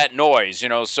what's that noise?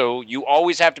 So you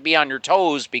always have to be on your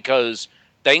toes because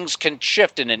things can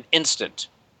shift in an instant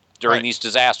during these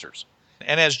disasters.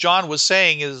 And as John was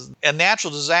saying, is a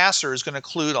natural disaster is going to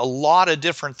include a lot of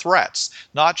different threats,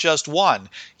 not just one.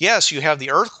 Yes, you have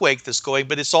the earthquake that's going,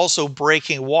 but it's also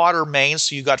breaking water mains,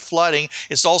 so you got flooding.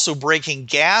 It's also breaking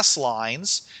gas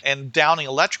lines and downing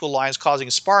electrical lines, causing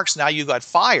sparks. Now you got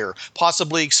fire,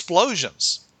 possibly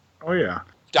explosions. Oh, yeah.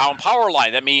 Down power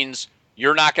line, that means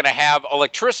you're not going to have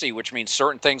electricity, which means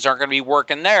certain things aren't going to be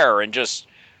working there, and just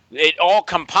it all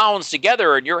compounds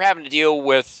together, and you're having to deal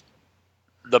with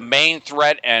the main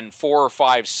threat and 4 or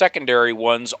 5 secondary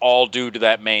ones, all due to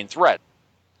that main threat.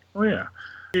 Oh yeah,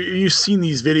 you've seen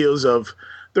these videos of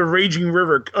the raging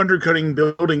river undercutting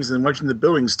buildings and watching the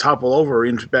buildings topple over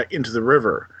back into the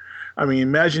river. I mean,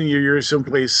 imagine you're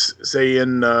someplace, say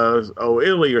in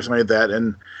Italy or something like that,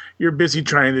 and you're busy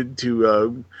trying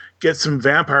to get some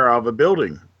vampire out of a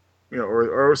building,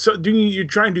 or you're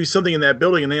trying to do something in that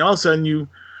building, and then all of a sudden you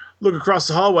look across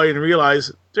the hallway and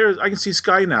realize I can see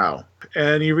sky now,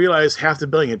 and you realize half the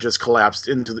building had just collapsed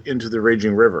into the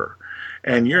raging river,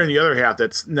 and you're in the other half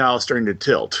that's now starting to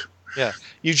tilt. Yeah,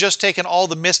 you've just taken all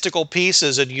the mystical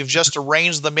pieces and you've just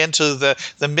arranged them into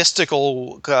the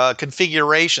mystical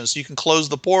configuration so you can close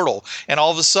the portal. And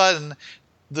all of a sudden,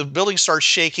 the building starts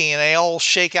shaking and they all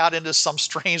shake out into some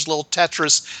strange little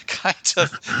Tetris kind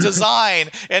of design.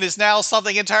 And it's now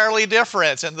something entirely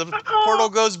different. And the portal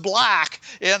goes black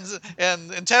and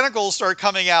tentacles start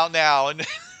coming out now.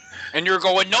 And you're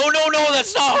going, no,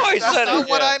 that's not how I said it. That's not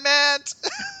what I meant.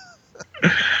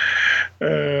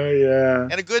 Yeah.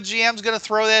 And a good GM's going to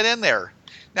throw that in there.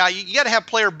 Now, you got to have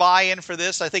player buy-in for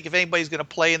this. I think if anybody's going to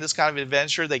play in this kind of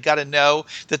adventure, they got to know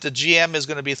that the GM is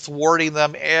going to be thwarting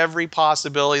them every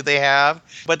possibility they have.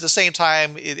 But at the same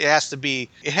time, it has to be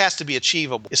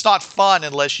achievable. It's not fun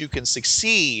unless you can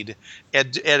succeed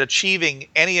at achieving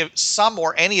any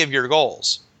of your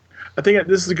goals. I think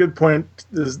this is a good point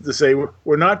to say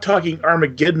we're not talking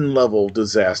Armageddon level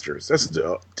disasters. That's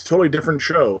a totally different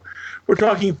show. We're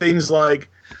talking things like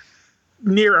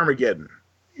near Armageddon.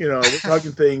 We're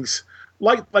talking things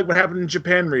like what happened in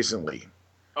Japan recently.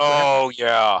 Oh,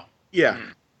 yeah. Yeah.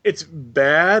 It's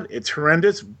bad. It's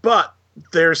horrendous. But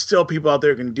there's still people out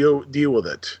there who can deal with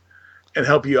it and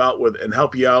help you out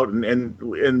and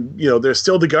there's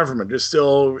still the government. There's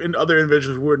still other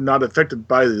individuals who are not affected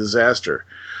by the disaster.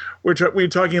 We're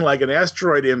talking like an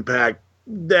asteroid impact.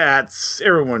 That's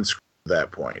everyone's at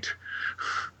that point.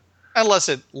 Unless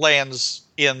it lands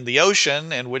in the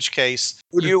ocean, in which case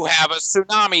you have a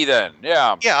tsunami then.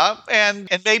 Yeah. Yeah, and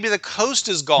maybe the coast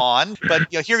is gone,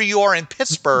 but here you are in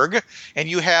Pittsburgh, and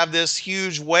you have this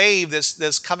huge wave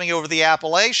that's coming over the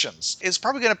Appalachians. It's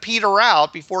probably going to peter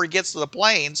out before it gets to the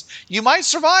plains. You might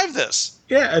survive this.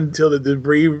 Yeah, until the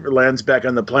debris lands back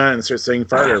on the planet and starts setting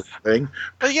fire to everything.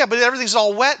 But everything's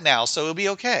all wet now, so it'll be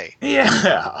okay.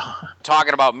 Yeah.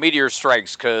 Talking about meteor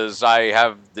strikes, because I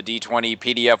have the D20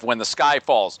 PDF When the Sky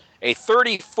Falls. A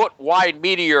 30-foot wide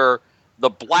meteor, the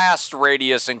blast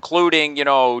radius, including,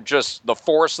 just the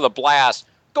force of the blast,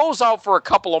 goes out for a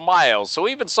couple of miles. So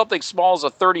even something small as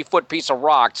a 30-foot piece of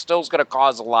rock still is going to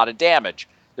cause a lot of damage.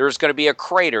 There's going to be a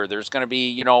crater. There's going to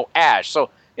be, ash. So,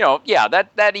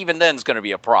 that even then is going to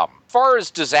be a problem. As far as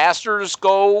disasters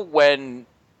go, when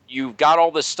you've got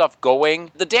all this stuff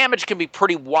going, the damage can be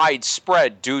pretty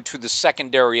widespread due to the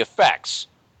secondary effects.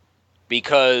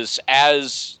 Because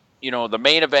as, the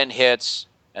main event hits,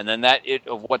 and then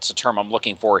what's the term I'm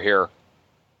looking for here?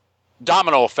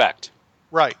 Domino effect.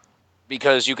 Right.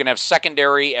 Because you can have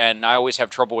secondary, and I always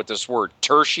have trouble with this word,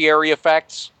 tertiary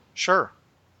effects. Sure.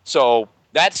 So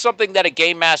that's something that a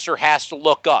game master has to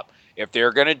look up. If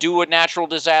they're going to do a natural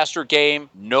disaster game,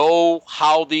 know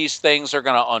how these things are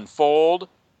going to unfold.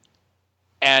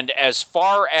 And as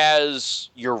far as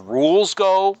your rules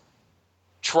go,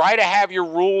 try to have your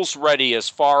rules ready as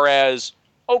far as,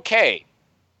 okay,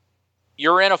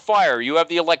 you're in a fire, you have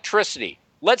the electricity.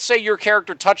 Let's say your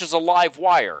character touches a live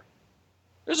wire.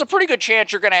 There's a pretty good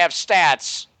chance you're going to have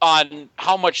stats on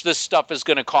how much this stuff is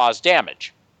going to cause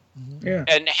damage. Yeah.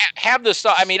 And have this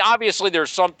stuff. I mean, obviously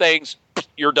there's some things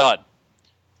you're done.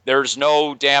 There's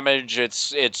no damage.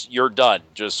 It's you're done.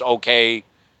 Just okay.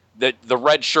 The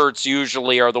red shirts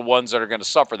usually are the ones that are going to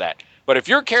suffer that. But if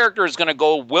your character is going to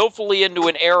go willfully into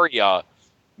an area,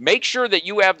 make sure that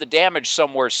you have the damage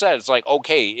somewhere set. It's like,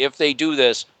 okay, if they do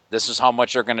this, this is how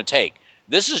much they're going to take.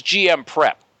 This is GM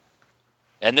prep.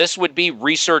 And this would be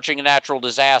researching a natural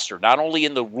disaster, not only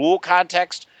in the rule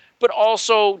context, but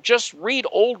also just read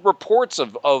old reports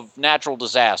of natural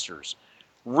disasters.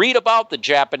 Read about the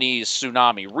Japanese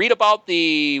tsunami. Read about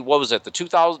the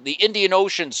Indian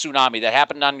Ocean tsunami that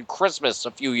happened on Christmas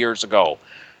a few years ago.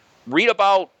 Read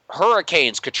about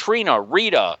hurricanes, Katrina,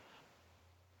 Rita,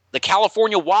 the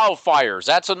California wildfires.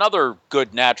 That's another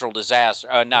good natural disaster.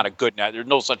 There's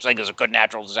no such thing as a good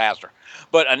natural disaster.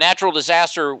 But a natural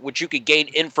disaster which you could gain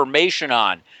information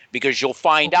on, because you'll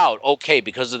find out, okay,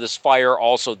 because of this fire,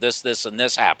 also this, and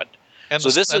this happened. And so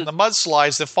the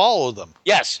mudslides that follow them.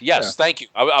 Yes, yeah. Thank you.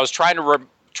 I was trying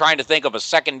to think of a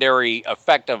secondary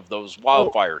effect of those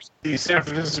wildfires. The San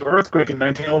Francisco earthquake in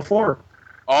 1904.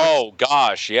 Oh,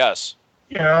 gosh, yes.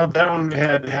 That one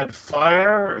had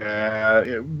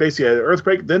fire, basically had an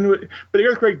earthquake. But the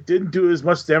earthquake didn't do as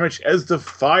much damage as the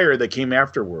fire that came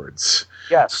afterwards.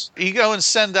 Yes. You go and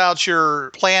send out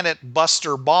your planet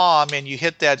buster bomb, and you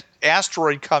hit that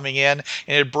asteroid coming in,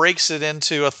 and it breaks it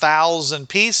into 1,000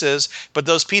 pieces, but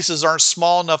those pieces aren't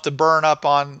small enough to burn up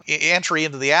on entry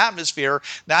into the atmosphere.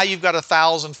 Now you've got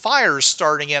 1,000 fires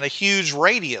starting in a huge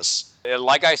radius.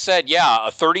 Like I said, yeah,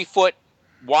 a 30-foot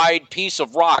wide piece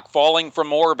of rock falling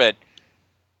from orbit.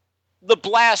 The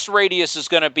blast radius is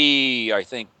going to be, I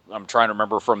think, I'm trying to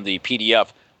remember from the PDF,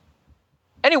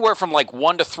 anywhere from like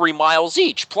 1 to 3 miles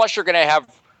each. Plus, you're going to have,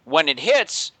 when it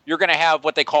hits, you're going to have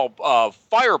what they call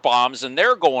fire bombs, and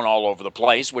they're going all over the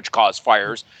place, which cause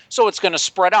fires. So it's going to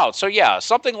spread out. So, yeah,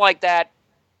 something like that.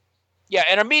 Yeah,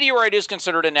 and a meteorite is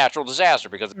considered a natural disaster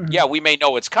because, yeah, we may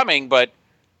know it's coming, but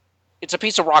it's a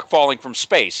piece of rock falling from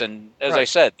space, and as I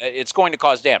said, it's going to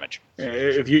cause damage.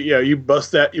 If you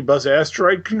bust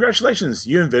asteroid, congratulations,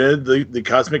 you invented the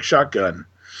cosmic shotgun.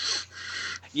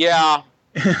 Yeah,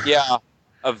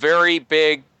 a very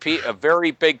big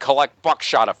collect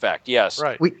buckshot effect. Yes,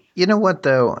 right. You know what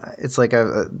though? It's like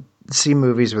I see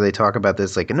movies where they talk about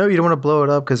this, like, no, you don't want to blow it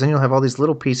up because then you'll have all these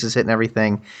little pieces hitting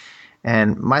everything.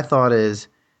 And my thought is,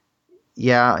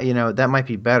 yeah, that might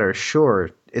be better.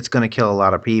 Sure, it's going to kill a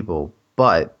lot of people.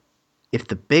 But if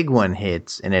the big one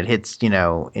hits and it hits,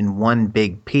 in one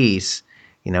big piece,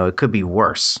 it could be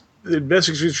worse. The best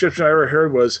description I ever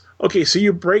heard was, okay, so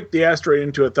you break the asteroid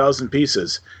into 1,000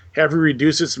 pieces. Have you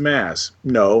reduced its mass?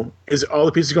 No. Is all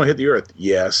the pieces going to hit the Earth?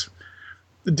 Yes.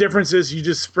 The difference is you're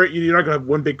not going to have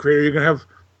one big crater. You're going to have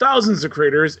thousands of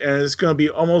craters, and it's going to be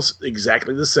almost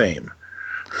exactly the same.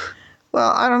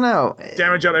 Well, I don't know.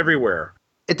 Damage out everywhere.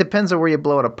 It depends on where you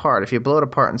blow it apart. If you blow it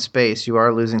apart in space, you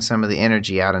are losing some of the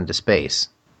energy out into space.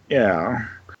 Yeah.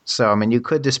 So, you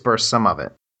could disperse some of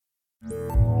it.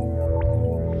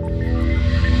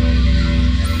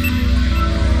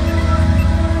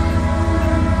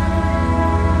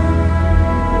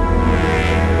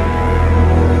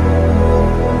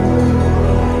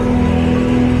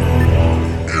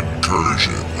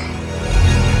 Incursion.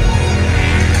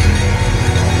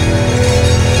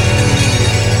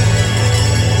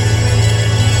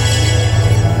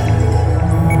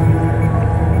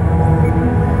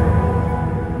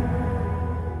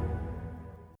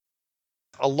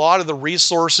 A lot of the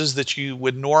resources that you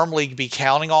would normally be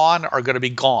counting on are going to be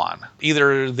gone.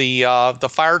 Either the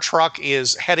fire truck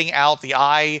is heading out the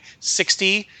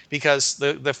I-60 because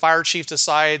the fire chief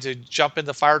decided to jump in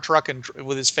the fire truck and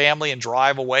with his family and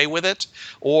drive away with it,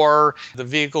 or the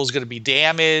vehicle is going to be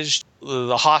damaged.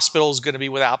 The hospital is going to be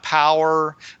without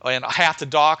power, and half the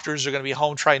doctors are going to be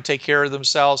home trying to take care of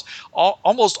themselves.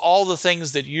 Almost all the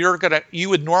things that you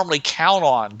would normally count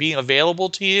on being available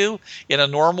to you in a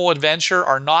normal adventure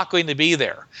are not going to be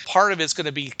there. Part of it's going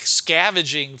to be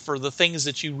scavenging for the things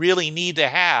that you really need to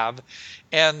have.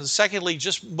 And secondly,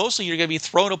 just mostly you're going to be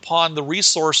thrown upon the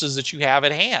resources that you have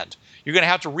at hand. You're going to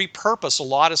have to repurpose a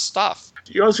lot of stuff.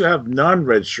 You also have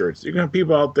non-red shirts. You're going to have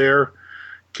people out there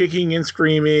kicking and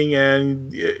screaming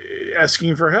and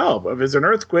asking for help. If it's an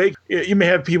earthquake, you may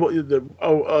have people,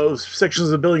 sections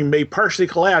of the building may partially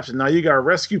collapse, and now you got to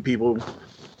rescue people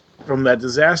from that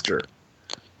disaster.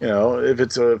 If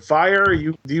it's a fire,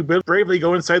 you bravely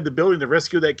go inside the building to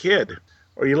rescue that kid,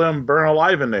 or you let them burn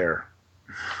alive in there.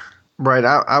 Right.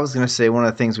 I was going to say one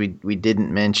of the things we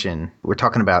didn't mention, we're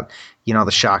talking about,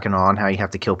 the shock and awe and how you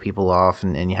have to kill people off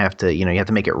and you have to, you have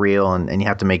to make it real and you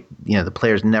have to make, the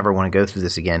players never want to go through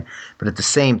this again. But at the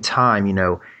same time,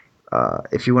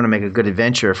 if you want to make a good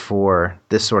adventure for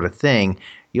this sort of thing,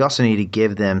 you also need to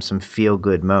give them some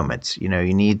feel-good moments. You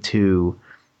need to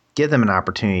give them an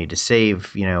opportunity to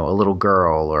save, a little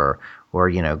girl or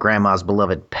grandma's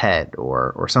beloved pet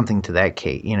or something to that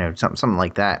case, something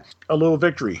like that. A little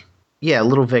victory. Yeah, a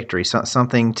little victory,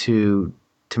 something to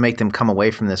make them come away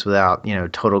from this without,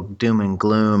 total doom and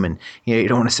gloom, and you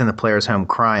don't want to send the players home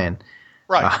crying.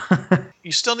 Right.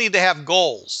 You still need to have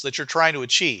goals that you're trying to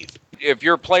achieve. If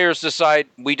your players decide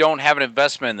we don't have an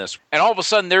investment in this, and all of a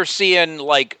sudden they're seeing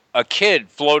like a kid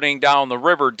floating down the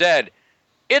river dead,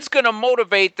 it's going to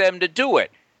motivate them to do it.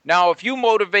 Now, if you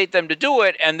motivate them to do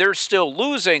it and they're still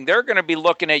losing, they're going to be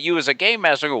looking at you as a game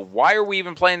master and go, why are we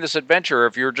even playing this adventure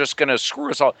if you're just going to screw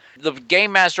us all? The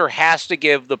game master has to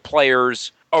give the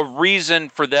players a reason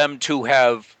for them to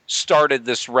have started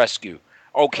this rescue.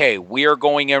 Okay, we are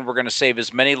going in, we're going to save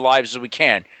as many lives as we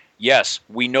can. Yes,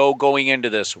 we know going into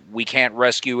this, we can't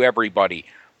rescue everybody,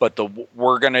 but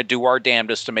we're going to do our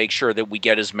damnedest to make sure that we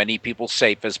get as many people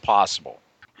safe as possible.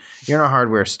 You're in a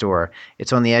hardware store.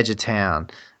 It's on the edge of town.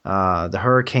 The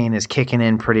hurricane is kicking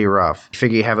in pretty rough. You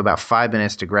figure you have about 5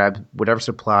 minutes to grab whatever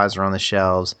supplies are on the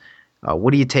shelves.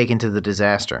 What do you take into the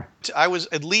disaster? I would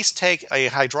at least take a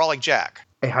hydraulic jack,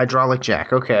 A hydraulic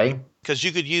jack, okay. because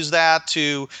you could use that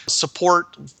to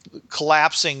support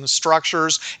collapsing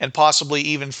structures and possibly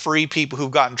even free people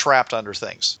who've gotten trapped under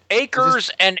things.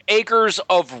 Acres and acres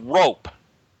of rope.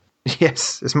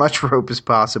 Yes, as much rope as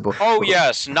possible. Oh,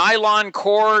 yes. Nylon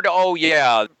cord. Oh,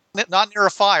 yeah. Not near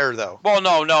a fire, though. Well,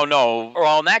 no.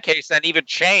 Well, in that case, then even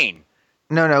chain.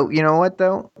 No, you know what,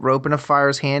 though? Rope in a fire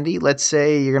is handy. Let's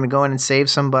say you're going to go in and save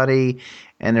somebody,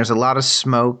 and there's a lot of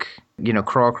smoke,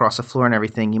 crawl across the floor and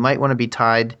everything. You might want to be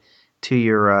tied to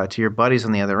your buddies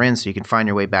on the other end so you can find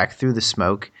your way back through the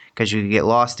smoke, because you could get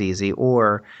lost easy.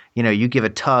 Or, you give a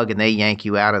tug and they yank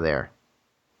you out of there.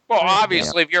 Well,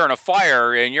 obviously, if you're in a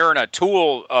fire and you're in a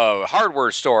tool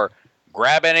hardware store,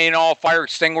 grab any and all fire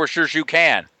extinguishers you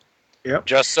can. Yep.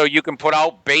 Just so you can put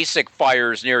out basic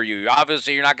fires near you.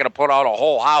 Obviously, you're not going to put out a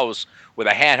whole house with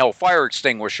a handheld fire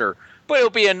extinguisher, but it'll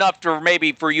be enough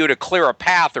for you to clear a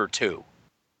path or two.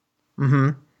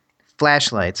 Mm-hmm.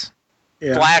 Flashlights.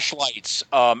 Yeah. Flashlights,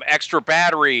 extra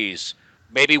batteries,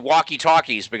 maybe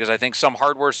walkie-talkies, because I think some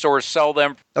hardware stores sell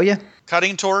them. Oh, yeah.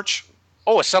 Cutting torch.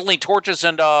 Oh, acetylene torches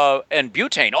and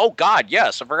butane. Oh God,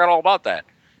 yes, I forgot all about that.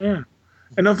 Yeah.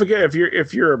 And don't forget,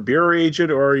 if you're a bureau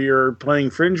agent or you're playing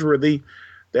Fringeworthy,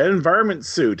 that environment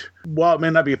suit, while it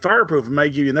may not be fireproof, it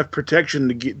might give you enough protection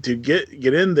to get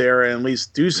in there and at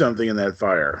least do something in that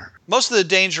fire. Most of the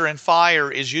danger in fire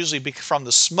is usually from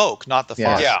the smoke, not the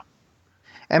fire. Yeah.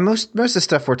 And most of the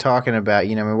stuff we're talking about,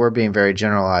 we're being very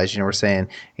generalized. We're saying,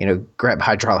 grab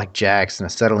hydraulic jacks and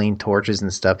acetylene torches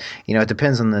and stuff. It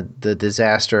depends on the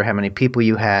disaster, how many people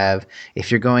you have.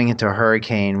 If you're going into a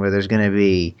hurricane where there's going to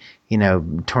be,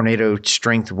 tornado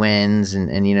strength winds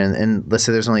and let's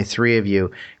say there's only 3 of you,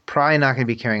 probably not going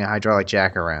to be carrying a hydraulic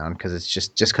jack around because it's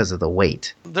just because of the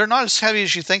weight. They're not as heavy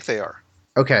as you think they are.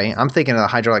 Okay, I'm thinking of the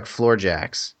hydraulic floor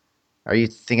jacks. Are you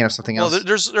thinking of something else? Well,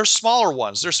 there's smaller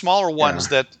ones. There's smaller ones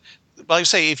that, like I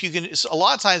say, if you can, a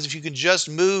lot of times if you can just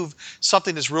move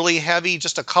something that's really heavy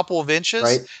just a couple of inches,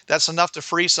 right, that's enough to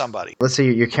free somebody. Let's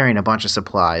say you're carrying a bunch of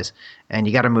supplies and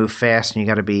you got to move fast and you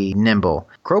got to be nimble.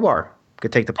 Crowbar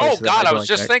could take the place. Oh God, I was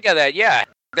just thinking of that. Yeah,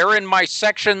 they're in my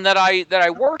section that I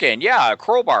work in. Yeah,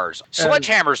 crowbars,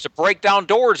 sledgehammers to break down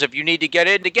doors if you need to get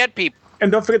in to get people.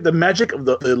 And don't forget the magic of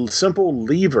the simple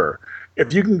lever.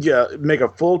 If you can make a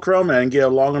fulcrum and get a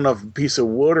long enough piece of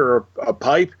wood or a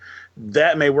pipe,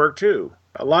 that may work too.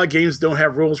 A lot of games don't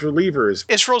have rules for levers.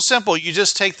 It's real simple. You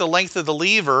just take the length of the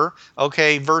lever,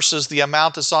 versus the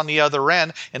amount that's on the other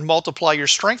end, and multiply your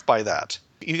strength by that.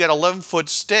 You got 11-foot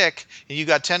stick, and you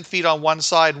got 10 feet on one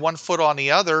side, 1 foot on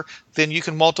the other, then you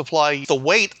can multiply the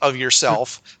weight of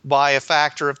yourself by a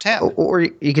factor of 10. Or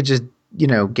you could just,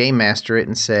 game master it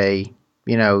and say,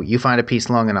 you find a piece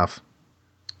long enough.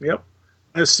 Yep.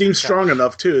 And it seems strong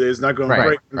enough, too. It's not going to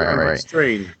break under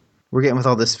strain. We're getting with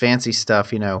all this fancy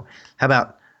stuff, How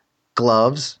about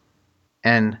gloves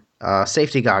and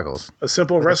safety goggles? A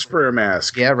simple respirator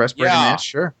mask. Yeah, respirator mask,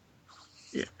 sure.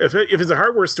 If it's a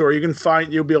hardware store,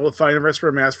 you'll be able to find a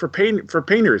respirator mask for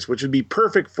painters, which would be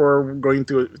perfect for going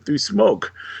through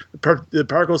smoke. The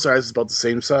particle size is about the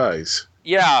same size.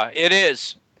 Yeah, it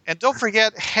is. And don't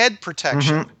forget head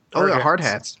protection. Mm-hmm. Oh, yeah, hard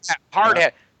hats. Hard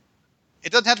hat.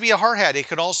 It doesn't have to be a hard hat. It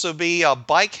can also be a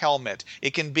bike helmet.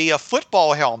 It can be a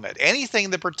football helmet.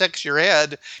 Anything that protects your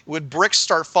head. When bricks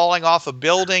start falling off of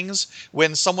buildings,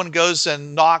 when someone goes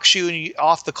and knocks you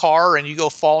off the car and you go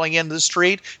falling into the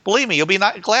street, believe me, you'll be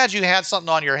glad you had something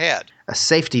on your head. A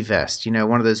safety vest,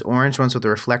 one of those orange ones with the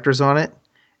reflectors on it.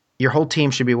 Your whole team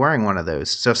should be wearing one of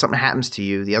those. So if something happens to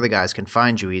you, the other guys can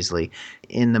find you easily.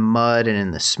 In the mud and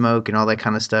in the smoke and all that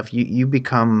kind of stuff, you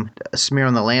become a smear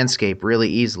on the landscape really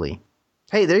easily.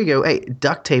 Hey, there you go. Hey,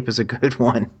 duct tape is a good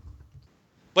one.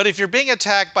 But if you're being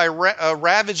attacked by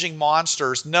ravaging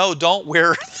monsters, no, don't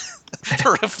wear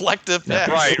the reflective vest.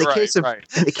 Right.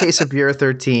 In the case of Bureau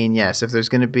 13, yes, if there's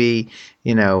going to be,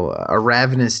 a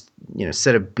ravenous,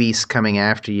 set of beasts coming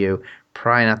after you,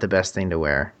 probably not the best thing to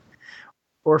wear.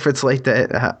 Or if it's like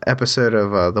that episode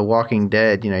of The Walking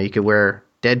Dead, you could wear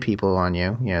dead people on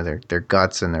you, their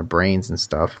guts and their brains and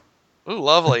stuff. Ooh,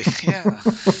 lovely. Yeah.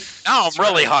 Now I'm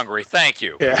really hungry. Thank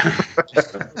you. Yeah.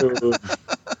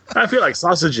 I feel like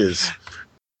sausages.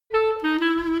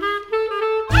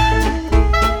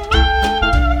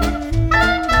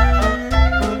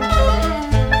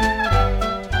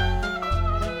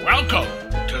 Welcome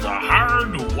to the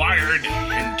hard-wired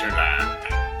hinterland.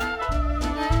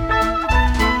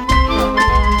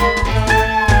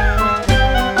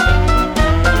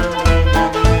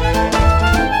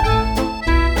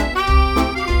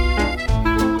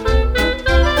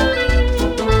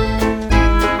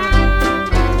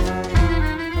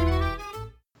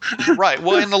 Right.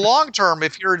 Well, in the long term,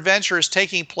 if your adventure is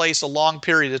taking place a long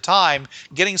period of time,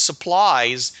 getting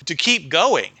supplies to keep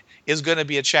going is going to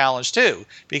be a challenge too,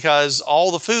 because all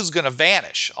the food's going to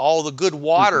vanish. All the good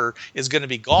water is going to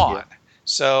be gone. Yeah.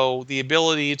 So the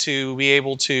ability to be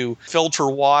able to filter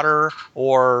water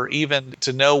or even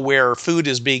to know where food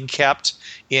is being kept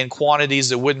in quantities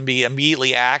that wouldn't be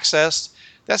immediately accessed,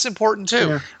 that's important too.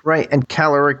 Yeah. Right. And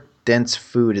caloric dense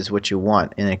food is what you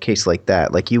want in a case like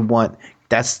that. Like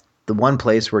that's the one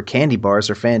place where candy bars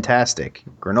are fantastic.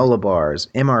 Granola bars,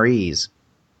 MREs.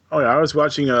 Oh yeah, I was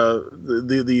watching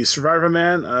the Survivor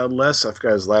Man, Les, I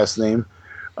forgot his last name.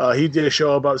 He did a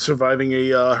show about surviving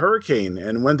a hurricane,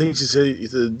 and one thing he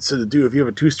said to do, if you have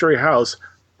a 2-story house,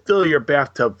 fill your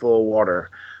bathtub full of water.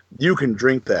 You can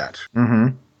drink that.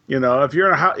 Mm-hmm. You know, if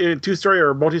you're in a 2-story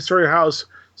or multi-story house,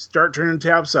 start turning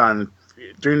taps on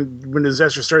when the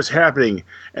disaster starts happening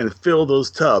and fill those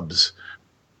tubs.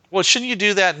 Well, shouldn't you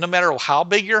do that no matter how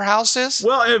big your house is?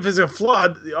 Well, if it's a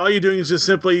flood, all you're doing is just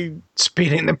simply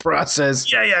speeding the process.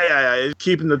 Yeah.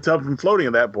 Keeping the tub from floating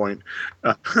at that point.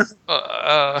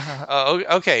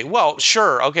 Okay. Well,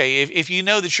 sure. Okay. If you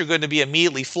know that you're going to be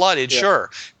immediately flooded, sure.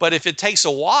 But if it takes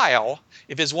a while,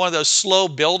 if it's one of those slow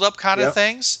buildup kind of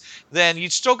things, then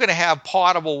you're still going to have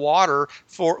potable water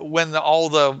for when all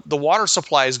the water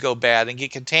supplies go bad and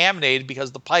get contaminated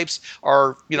because the pipes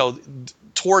are,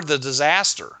 toward the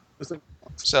disaster.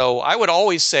 So I would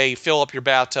always say fill up your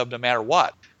bathtub no matter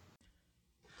what.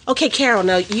 Okay, Carol,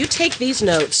 now you take these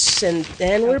notes, and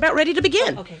then we're about ready to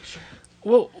begin. Okay, sure.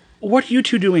 Well, what are you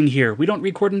two doing here? We don't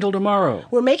record until tomorrow.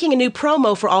 We're making a new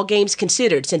promo for All Games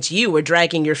Considered, since you were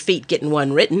dragging your feet getting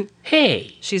one written.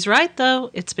 Hey! She's right, though.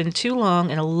 It's been too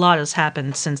long, and a lot has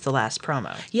happened since the last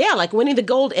promo. Yeah, like winning the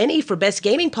Gold Emmy for Best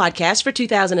Gaming Podcast for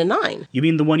 2009. You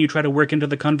mean the one you try to work into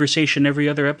the conversation every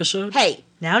other episode? Hey!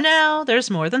 Now,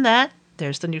 there's more than that.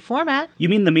 There's the new format. You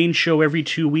mean the main show every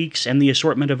 2 weeks and the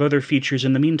assortment of other features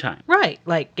in the meantime? Right,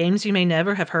 like games you may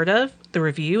never have heard of, the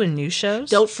review and news shows.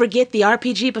 Don't forget the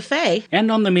RPG buffet.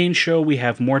 And on the main show, we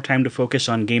have more time to focus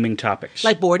on gaming topics.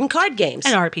 Like board and card games.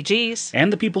 And RPGs.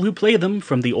 And the people who play them,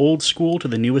 from the old school to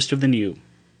the newest of the new.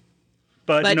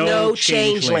 But no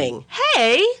changeling.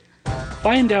 Hey!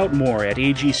 Find out more at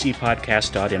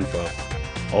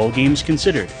agcpodcast.info. All games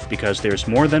considered, because there's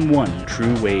more than one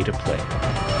true way to play.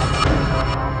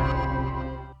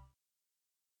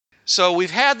 So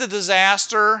we've had the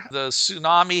disaster, the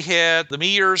tsunami hit, the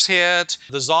meteors hit,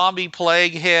 the zombie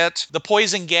plague hit, the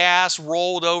poison gas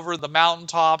rolled over the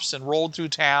mountaintops and rolled through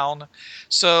town.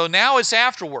 So now it's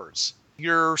afterwards.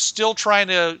 You're still trying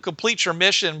to complete your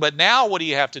mission, but now what do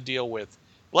you have to deal with?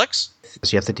 Blix?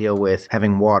 So you have to deal with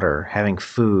having water, having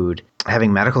food,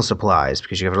 having medical supplies,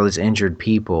 because you have all these injured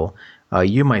people.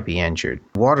 You might be injured.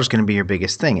 Water's going to be your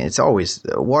biggest thing.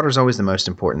 Water's always the most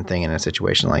important thing in a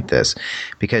situation like this,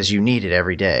 because you need it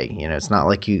every day. It's not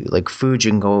like food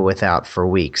you can go without for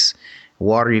weeks.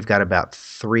 Water, you've got about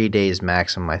 3 days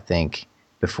maximum, I think,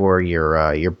 before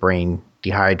your brain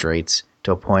dehydrates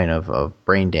to a point of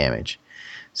brain damage.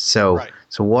 So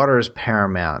water is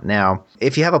paramount. Now,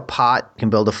 if you have a pot, you can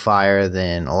build a fire,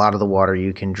 then a lot of the water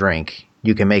you can drink,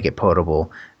 you can make it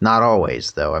potable. Not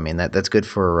always, though. I mean, that's good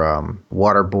for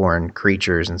waterborne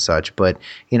creatures and such. But,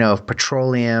 if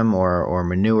petroleum or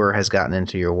manure has gotten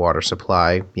into your water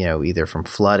supply, either from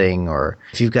flooding or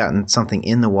if you've gotten something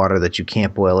in the water that you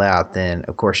can't boil out, then,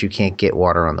 of course, you can't get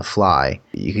water on the fly.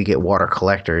 You could get water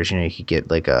collectors. You could get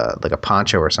like a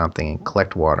poncho or something and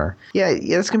collect water. Yeah,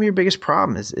 that's going to be your biggest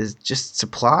problem is just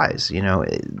supplies.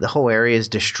 The whole area is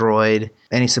destroyed.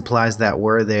 Any supplies that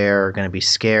were there are going to be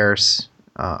scarce.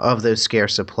 Of those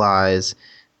scarce supplies,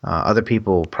 other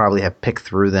people probably have picked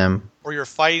through them. Or you're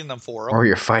fighting them for them.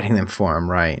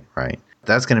 Right.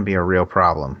 That's going to be a real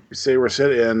problem. Say we're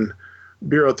set in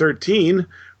Bureau 13,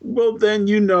 well, then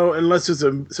unless it's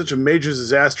such a major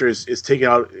disaster is taking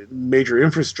out major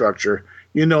infrastructure,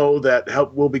 that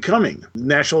help will be coming.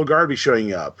 National Guard be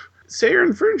showing up. Say you're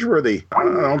in Fringeworthy,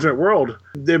 an alternate world,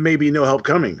 there may be no help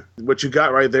coming. What you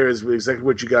got right there is exactly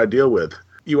what you got to deal with.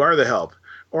 You are the help.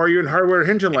 Or you're in Hardware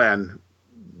Hinterland,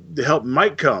 the help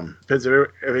might come. Depends if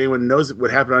anyone knows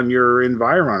what happened on your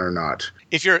environment or not.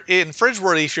 If you're in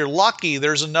Fringeworthy, if you're lucky,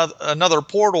 there's another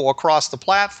portal across the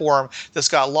platform that's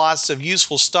got lots of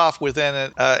useful stuff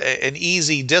within an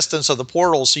easy distance of the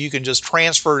portal, so you can just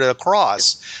transfer it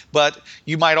across. But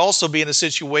you might also be in a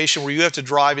situation where you have to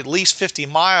drive at least 50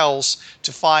 miles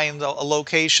to find a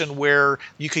location where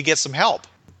you could get some help.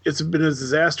 It's been a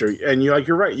disaster, and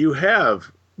you're right. You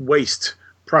have waste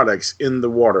products in the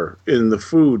water, in the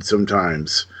food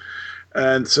sometimes.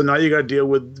 And so now you got to deal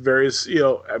with various,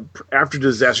 after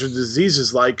disaster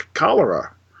diseases like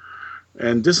cholera.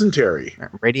 and dysentery.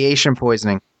 Radiation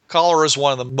poisoning. Cholera is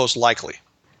one of the most likely.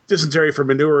 Dysentery from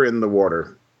manure in the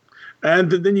water.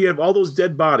 And then you have all those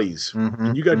dead bodies.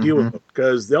 And you got to deal with them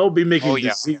because they'll be making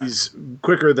disease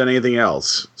quicker than anything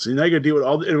else. So now you got to deal with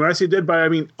all. And when I say dead body, I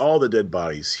mean all the dead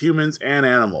bodies, humans and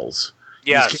animals.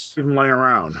 Yes. You just can't keep them lying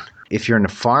around. If you're in the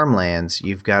farmlands,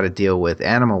 you've got to deal with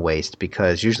animal waste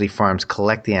because usually farms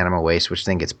collect the animal waste, which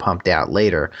then gets pumped out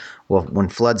later. Well, when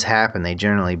floods happen, they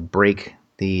generally break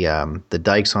the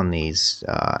dikes on these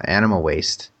animal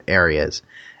waste areas.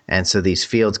 And so these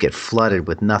fields get flooded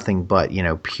with nothing but,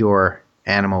 pure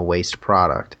animal waste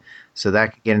product. So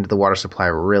that could get into the water supply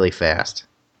really fast.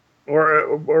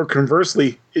 Or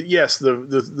conversely, yes,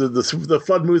 the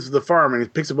flood moves to the farm and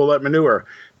it picks up all that manure,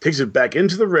 takes it back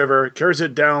into the river, carries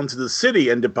it down to the city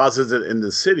and deposits it in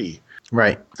the city.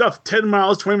 Right. Stuff 10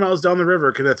 miles, 20 miles down the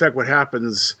river can affect what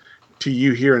happens to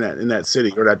you here in that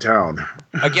city or that town.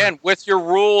 Again, with your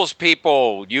rules,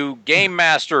 people, you game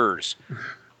masters.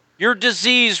 Your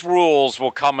disease rules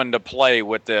will come into play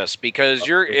with this because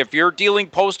if you're dealing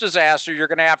post-disaster, you're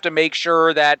going to have to make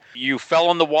sure that you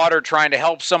fell in the water trying to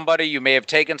help somebody. You may have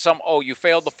taken some. Oh, you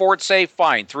failed the fort safe?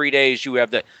 Fine. 3 days, you have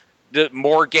the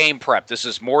more game prep. This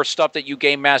is more stuff that you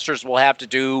game masters will have to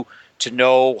do to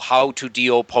know how to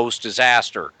deal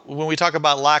post-disaster. When we talk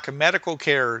about lack of medical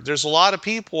care, there's a lot of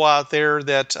people out there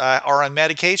that are on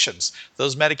medications.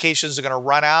 Those medications are going to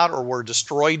run out or were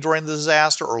destroyed during the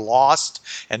disaster or lost,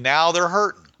 and now they're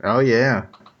hurting. Oh, yeah.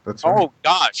 That's right. Oh,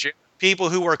 gosh. People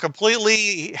who were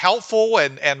completely helpful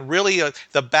and really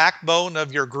the backbone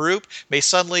of your group may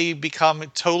suddenly become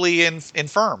totally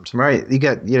infirmed. Right. You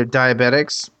got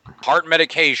diabetics. Heart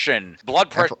medication, blood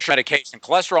pressure medication,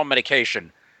 cholesterol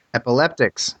medication.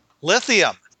 Epileptics.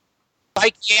 Lithium.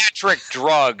 Psychiatric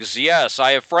drugs. Yes,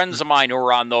 I have friends of mine who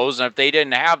are on those, and if they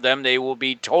didn't have them, they will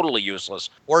be totally useless.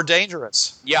 Or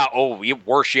dangerous. Yeah,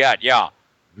 worse yet, yeah.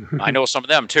 I know some of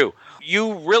them, too.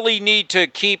 You really need to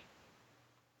keep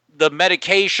the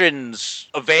medications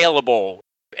available,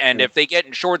 and if they get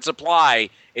in short supply,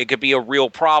 it could be a real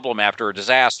problem after a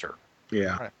disaster.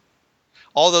 Yeah. Right.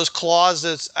 All those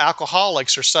closet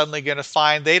alcoholics are suddenly going to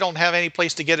find they don't have any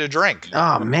place to get a drink.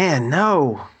 Oh, man,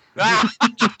 no.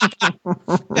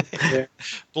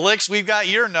 Blix, we've got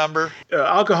your number.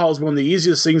 Alcohol is one of the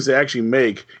easiest things to actually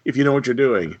make if you know what you're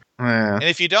doing. Yeah. And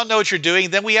if you don't know what you're doing,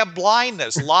 then we have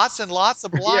blindness. Lots and lots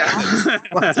of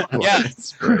blindness.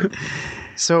 Yes. Right.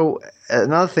 So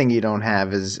another thing you don't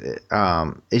have is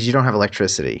you don't have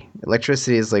electricity.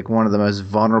 Electricity is like one of the most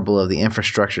vulnerable of the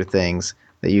infrastructure things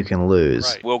that you can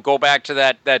lose. Right. We'll go back to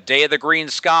that day of the green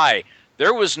sky.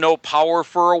 There was no power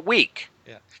for a week.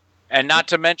 Yeah. And not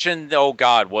to mention, oh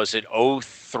God, was it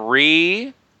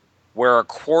 2003 where a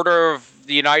quarter of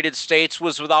the United States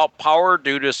was without power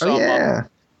due to some...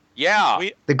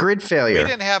 The grid failure. We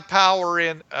didn't have power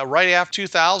in right after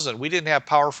 2000. We didn't have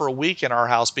power for a week in our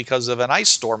house because of an ice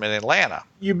storm in Atlanta.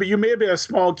 You may have been a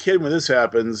small kid when this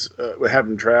happens, what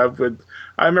happened, Trav, but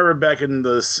I remember back in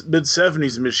the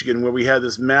mid-'70s in Michigan where we had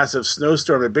this massive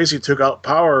snowstorm that basically took out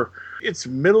power. It's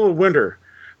middle of winter.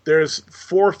 There's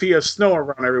 4 feet of snow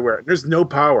around everywhere. There's no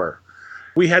power.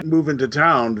 We had to move into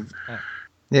town.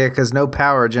 Yeah, because no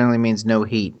power generally means no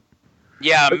heat.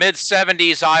 Yeah,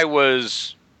 mid-'70s I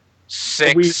was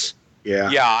 6.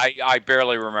 Yeah, I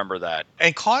barely remember that.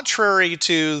 And contrary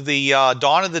to the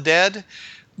Dawn of the Dead,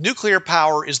 nuclear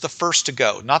power is the first to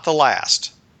go, not the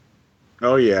last.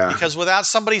 Oh, yeah. Because without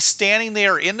somebody standing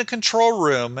there in the control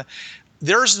room,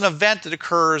 there's an event that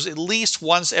occurs at least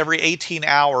once every 18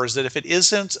 hours that if it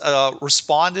isn't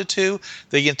responded to,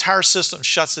 the entire system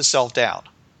shuts itself down.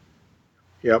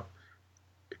 Yep.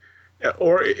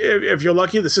 Or if you're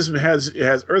lucky, the system has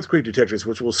earthquake detectors,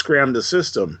 which will scram the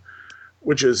system,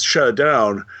 which is shut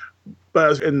down.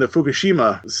 But in the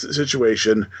Fukushima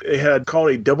situation, they had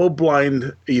called a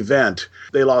double-blind event.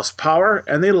 They lost power,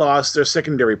 and they lost their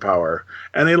secondary power,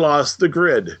 and they lost the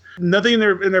grid. Nothing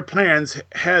in their plans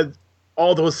had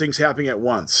all those things happening at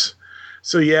once.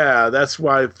 So yeah, that's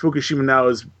why Fukushima now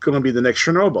is going to be the next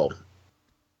Chernobyl.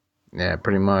 Yeah,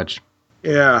 pretty much.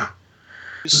 Yeah.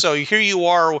 So here you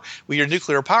are with your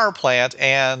nuclear power plant,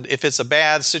 and if it's a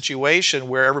bad situation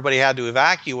where everybody had to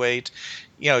evacuate,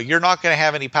 you're not going to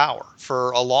have any power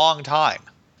for a long time.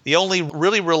 The only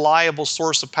really reliable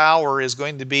source of power is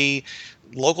going to be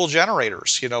local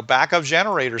generators, backup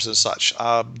generators and such.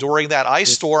 During that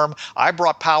ice storm, I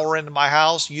brought power into my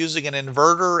house using an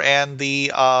inverter and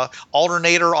the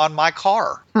alternator on my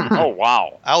car. Oh,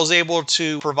 wow. I was able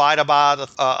to provide about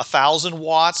 1,000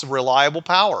 watts of reliable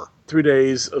power. 3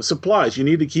 days of supplies. You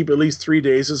need to keep at least 3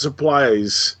 days of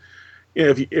supplies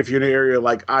if you're in an area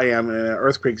like I am in an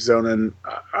earthquake zone, and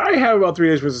I have about 3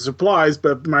 days worth of supplies,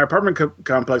 but if my apartment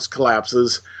complex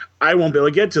collapses, I won't be able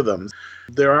to get to them.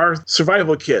 There are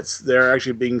survival kits. They're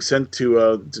actually being sent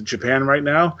to Japan right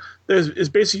now. It's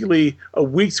basically a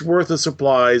week's worth of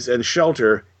supplies and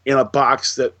shelter in a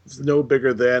box that's no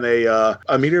bigger than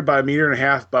a meter by a meter and a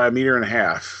half by a meter and a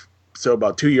half. So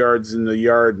about 2 yards in the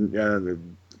yard.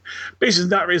 Basically,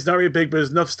 it's not really big, but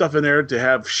there's enough stuff in there to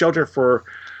have shelter for.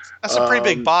 That's a pretty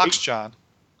big box, John.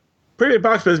 Pretty big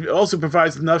box, but it also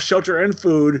provides enough shelter and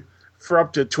food for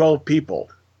up to 12 people.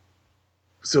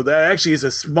 So that actually is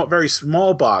a very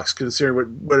small box considering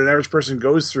what an average person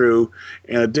goes through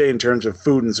in a day in terms of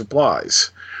food and supplies.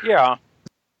 Yeah.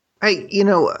 Hey,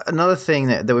 another thing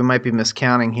that we might be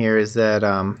miscounting here is that,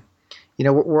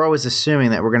 we're always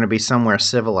assuming that we're going to be somewhere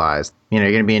civilized. You're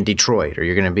going to be in Detroit or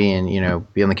you're going to be in,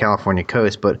 be on the California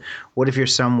coast. But what if you're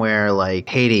somewhere like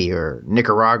Haiti or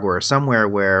Nicaragua or somewhere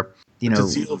where,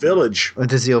 Tazeel Village.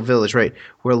 Tazeel Village, right.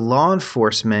 Where law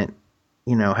enforcement,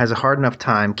 has a hard enough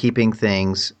time keeping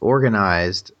things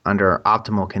organized under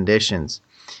optimal conditions.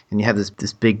 And you have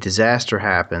this big disaster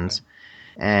happens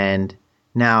and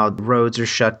now roads are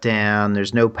shut down.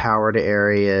 There's no power to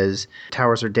areas.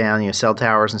 Towers are down. Cell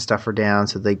towers and stuff are down.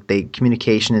 So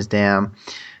communication is down.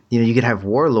 You could have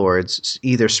warlords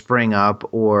either spring up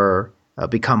or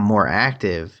become more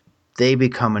active. They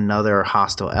become another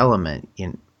hostile element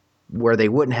where they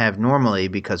wouldn't have normally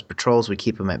because patrols would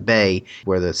keep them at bay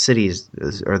where the cities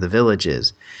or the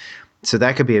villages. So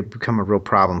that could become a real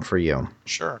problem for you.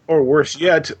 Sure. Or worse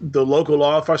yet, the local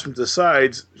law enforcement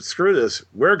decides, screw this,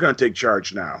 we're going to take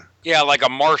charge now. Yeah, like a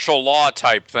martial law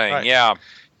type thing. Right. Yeah.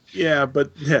 Yeah, but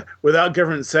without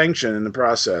government sanction in the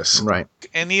process. Right.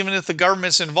 And even if the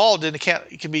government's involved, it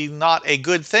can be not a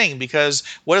good thing because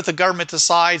what if the government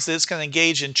decides that it's going to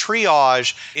engage in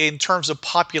triage in terms of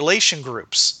population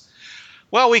groups?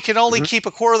 Well, we can only keep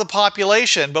a quarter of the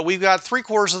population, but we've got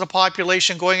 3/4 of the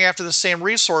population going after the same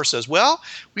resources. Well,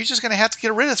 we're just going to have to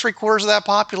get rid of 3/4 of that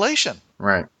population.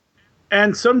 Right.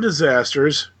 And some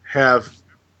disasters have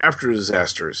after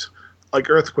disasters, like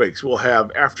earthquakes will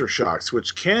have aftershocks,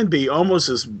 which can be almost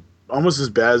as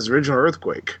bad as the original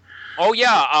earthquake. Oh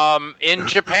yeah. In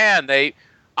Japan,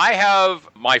 I have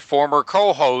my former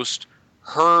co-host.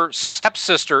 Her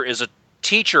stepsister is a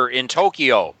teacher in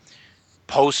Tokyo,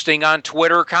 posting on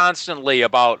Twitter constantly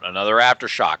about another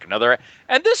aftershock,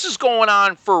 and this is going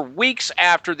on for weeks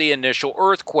after the initial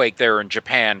earthquake there in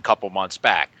Japan a couple months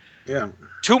back. Yeah.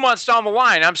 2 months down the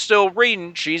line, I'm still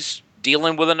reading she's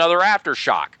dealing with another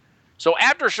aftershock. So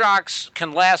aftershocks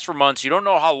can last for months. You don't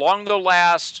know how long they'll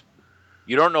last.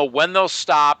 You don't know when they'll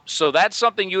stop. So that's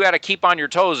something you got to keep on your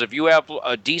toes if you have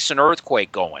a decent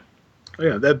earthquake going.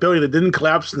 Yeah, that building that didn't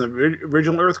collapse in the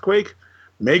original earthquake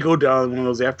may go down in one of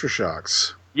those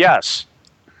aftershocks. Yes.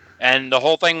 And the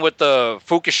whole thing with the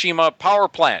Fukushima power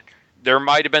plant, there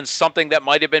might have been something that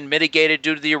might have been mitigated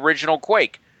due to the original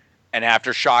quake. An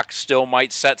aftershock still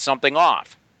might set something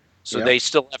off. So they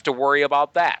still have to worry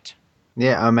about that.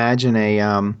 Yeah, imagine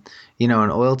an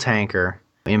oil tanker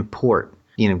in port,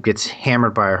 gets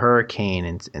hammered by a hurricane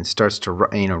and starts to,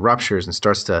 ruptures and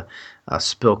starts to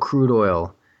spill crude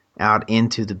oil out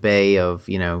into the bay of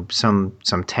some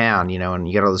town, and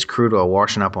you got all this crude oil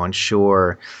washing up on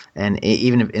shore, and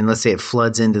let's say it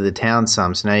floods into the town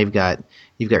some, so now you've got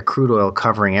crude oil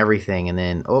covering everything, and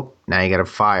then now you got a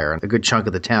fire. A good chunk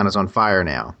of the town is on fire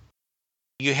now.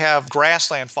 You have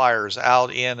grassland fires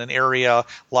out in an area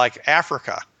like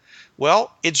Africa.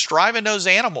 Well, it's driving those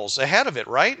animals ahead of it,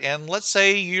 right? And let's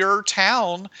say your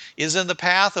town is in the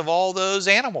path of all those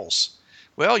animals.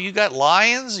 Well, you got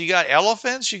lions, you got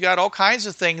elephants, you got all kinds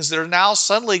of things that are now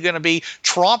suddenly going to be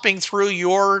tromping through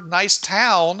your nice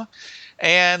town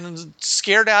and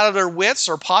scared out of their wits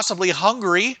or possibly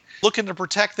hungry, looking to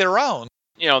protect their own.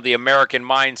 The American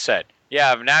mindset. You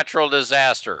have natural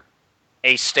disaster,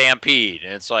 a stampede.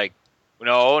 And it's like,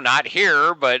 no, not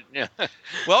here, but...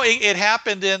 Well, it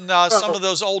happened in some of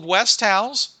those old West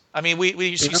towns. I mean,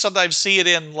 we sometimes see it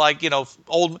in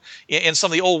in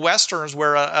some of the old westerns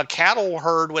where a cattle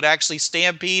herd would actually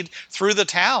stampede through the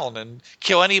town and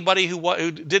kill anybody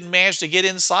who didn't manage to get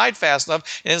inside fast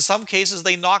enough. And in some cases,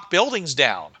 they knocked buildings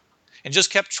down and just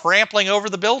kept trampling over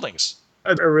the buildings.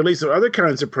 A release of other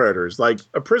kinds of predators, like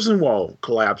a prison wall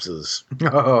collapses.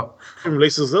 Oh, and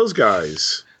releases those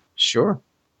guys. Sure.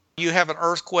 You have an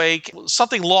earthquake,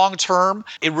 something long-term,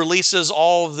 it releases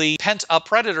all of the pent-up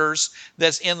predators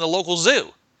that's in the local zoo.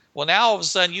 Well, now all of a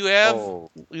sudden you have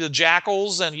the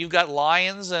jackals and you've got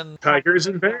lions and... tigers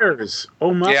and bears.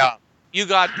 Oh, my. Yeah. You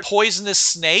got poisonous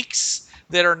snakes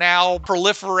that are now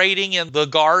proliferating in the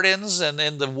gardens and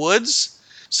in the woods.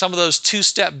 Some of those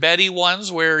two-step Betty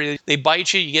ones where they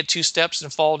bite you, you get 2 steps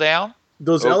and fall down.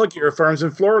 Those alligator farms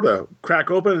in Florida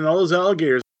crack open, and all those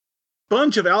alligators,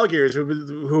 bunch of alligators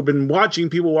who've been watching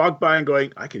people walk by and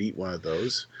going, I could eat one of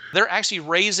those. They're actually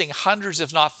raising hundreds,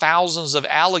 if not thousands, of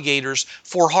alligators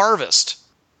for harvest.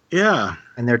 Yeah.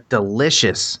 And they're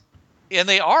delicious. And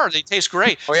they taste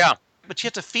great. Oh, yeah. But you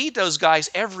have to feed those guys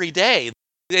every day.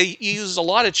 They use a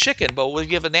lot of chicken, but when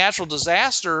you have a natural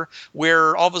disaster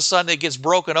where all of a sudden it gets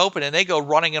broken open and they go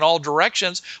running in all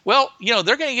directions, well,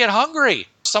 they're going to get hungry.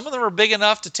 Some of them are big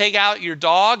enough to take out your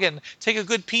dog and take a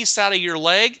good piece out of your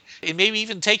leg and maybe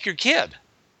even take your kid.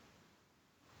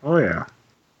 Oh, yeah.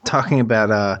 Talking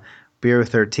about Bureau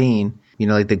 13,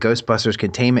 like the Ghostbusters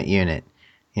containment unit.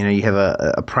 You have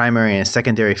a primary and a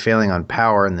secondary failing on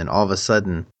power, and then all of a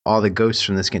sudden, all the ghosts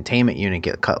from this containment unit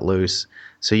get cut loose.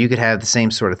 So you could have the same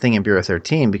sort of thing in Bureau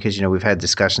 13 because, we've had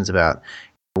discussions about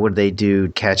what do they do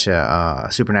to catch a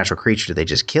supernatural creature? Do they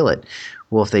just kill it?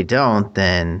 Well, if they don't,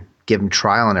 then give them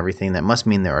trial and everything. That must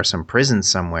mean there are some prisons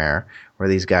somewhere where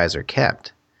these guys are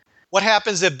kept. What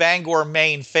happens if Bangor,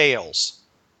 Maine fails?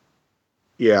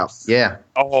 Yeah. Yeah.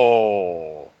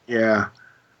 Oh. Yeah.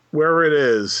 Wherever it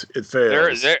is, it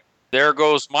fails. There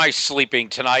goes my sleeping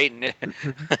tonight.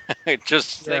 And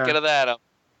just thinking of that.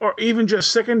 Or even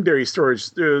just secondary storage.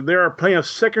 There are plenty of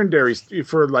secondaries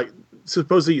for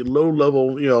supposedly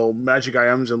low-level, magic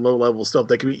items and low-level stuff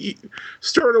that can be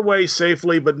stored away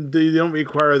safely, but they don't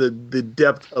require the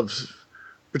depth of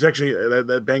protection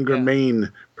that Bangor,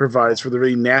 Maine provides for the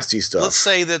really nasty stuff. Let's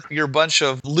say that you're a bunch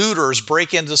of looters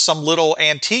break into some little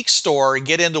antique store and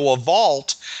get into a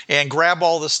vault and grab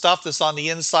all the stuff that's on the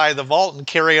inside of the vault and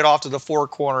carry it off to the 4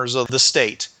 corners of the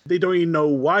state. They don't even know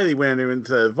why they went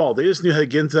into that vault. They just knew how to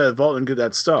get into that vault and get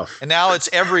that stuff. And now it's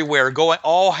everywhere,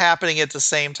 all happening at the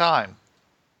same time.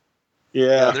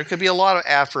 Yeah. There could be a lot of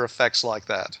after effects like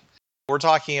that. We're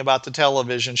talking about the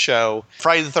television show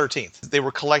Friday the 13th. They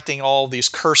were collecting all these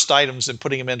cursed items and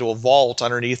putting them into a vault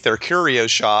underneath their curio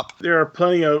shop. There are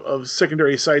plenty of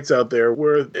secondary sites out there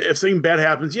where if something bad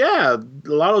happens, a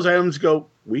lot of those items go,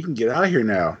 we can get out of here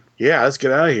now. Yeah, let's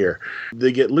get out of here.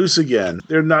 They get loose again.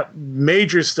 They're not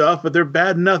major stuff, but they're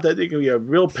bad enough that they can be a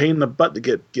real pain in the butt to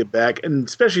get back, and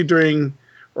especially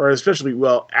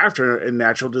after a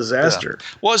natural disaster. Yeah.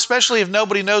 Well, especially if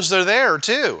nobody knows they're there,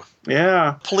 too.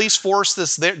 Yeah. Police force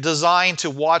that's designed to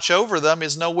watch over them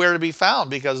is nowhere to be found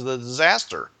because of the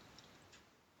disaster.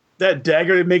 That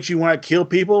dagger that makes you want to kill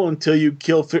people until you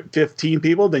kill 15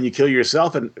 people, then you kill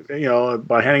yourself, and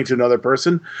by handing it to another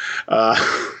person.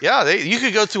 You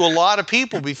could go through a lot of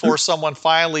people before someone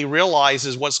finally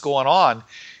realizes what's going on.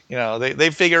 They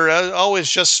figure,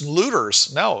 it's just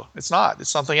looters. No, it's not. It's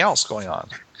something else going on.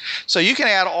 So you can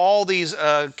add all these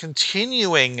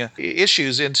continuing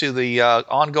issues into the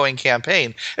ongoing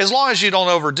campaign as long as you don't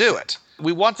overdo it.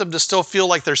 We want them to still feel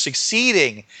like they're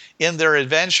succeeding in their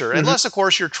adventure, unless, of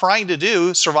course, you're trying to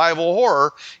do survival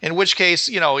horror, in which case,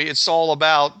 it's all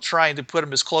about trying to put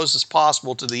them as close as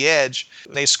possible to the edge.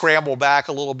 They scramble back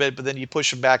a little bit, but then you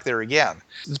push them back there again.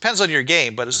 It depends on your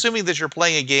game, but assuming that you're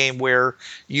playing a game where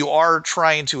you are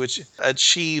trying to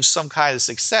achieve some kind of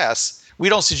success, we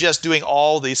don't suggest doing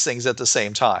all these things at the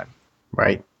same time.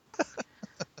 Right.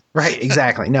 Right,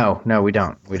 exactly. No, we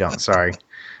don't. Sorry.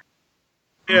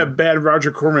 Yeah, bad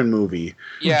Roger Corman movie.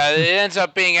 Yeah, it ends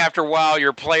up being after a while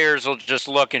your players will just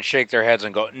look and shake their heads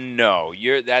and go, "No,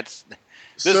 this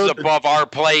is above our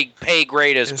pay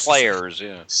grade as players."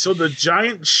 Yeah. So the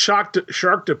giant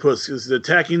sharktopus is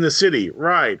attacking the city,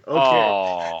 right? Okay.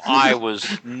 Oh, I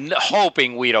was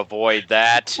hoping we'd avoid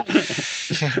that.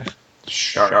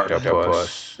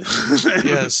 Sharktopus.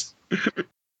 Yes.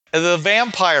 The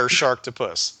vampire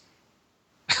sharktopus.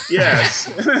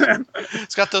 Yes.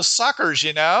 It's got those suckers,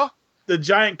 The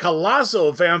giant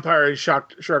colossal vampire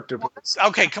sharktopus.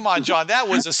 Okay, come on, John. That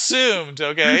was assumed,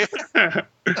 okay?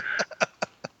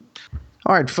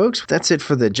 All right, folks, that's it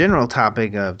for the general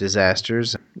topic of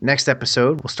disasters. Next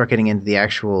episode, we'll start getting into the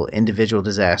actual individual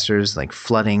disasters like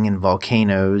flooding and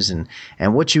volcanoes and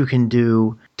what you can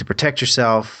do to protect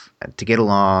yourself, to get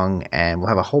along, and we'll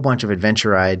have a whole bunch of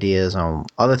adventure ideas on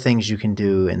other things you can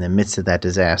do in the midst of that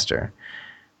disaster.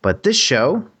 But this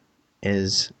show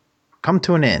is come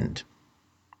to an end.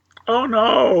 Oh,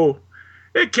 no.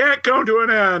 It can't come to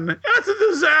an end. That's a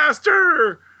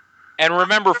disaster. And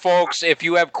remember, folks, if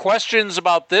you have questions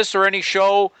about this or any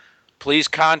show, please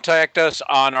contact us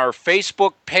on our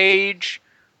Facebook page.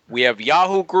 We have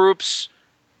Yahoo groups,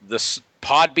 the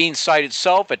Podbean site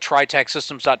itself at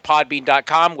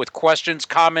tritechsystems.podbean.com with questions,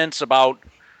 comments about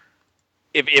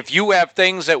if you have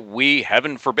things that we,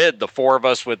 heaven forbid, the four of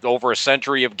us with over a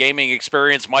century of gaming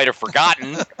experience might have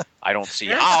forgotten, I don't see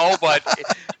how, but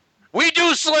we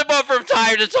do slip up from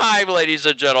time to time, ladies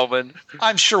and gentlemen.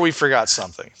 I'm sure we forgot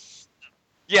something.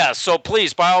 Yeah, so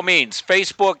please, by all means,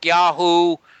 Facebook,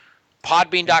 Yahoo,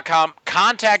 Podbean.com,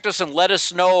 contact us and let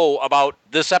us know about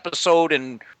this episode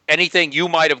and anything you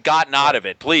might have gotten out of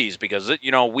it, please, because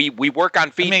we work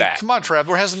on feedback. I mean, come on, Trev.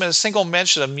 There hasn't been a single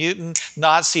mention of mutant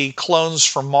Nazi clones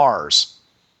from Mars.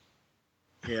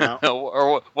 Yeah.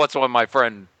 Or what's one my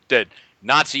friend did?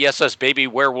 Nazi SS baby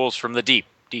werewolves from the deep.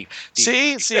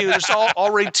 See, there's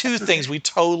already two things we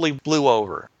totally blew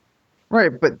over.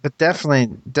 Right, but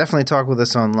definitely talk with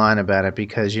us online about it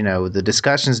because the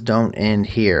discussions don't end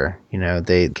here.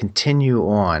 They continue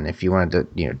on. If you wanted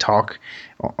to talk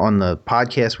on the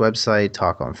podcast website,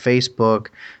 talk on Facebook,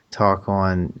 talk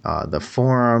on the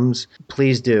forums,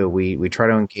 please do. We try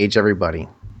to engage everybody.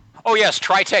 Oh yes,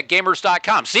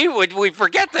 TritechGamers.com. See, we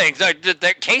forget things.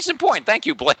 Case in point. Thank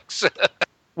you, Blinks.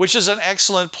 Which is an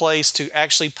excellent place to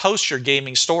actually post your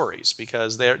gaming stories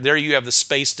because there you have the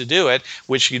space to do it,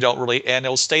 which you don't really, and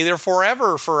it'll stay there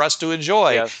forever for us to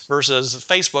enjoy. Yes. Versus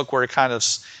Facebook where it kind of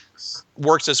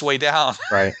works its way down.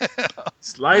 Right.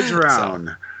 Slides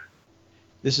around.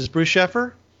 This is Bruce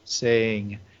Sheffer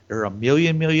saying there are a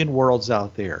million worlds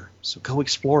out there, so go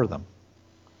explore them.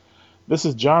 This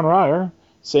is John Ryer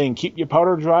saying keep your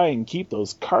powder dry and keep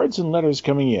those cards and letters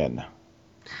coming in.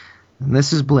 And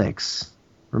this is Blix.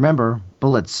 Remember,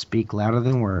 bullets speak louder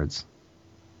than words.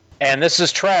 And this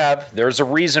is Trav. There's a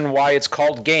reason why it's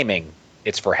called gaming.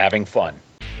 It's for having fun.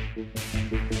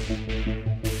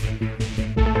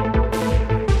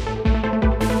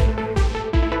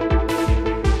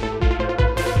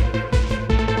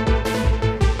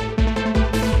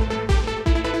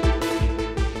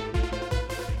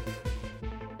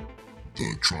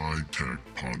 The TriTech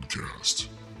Podcast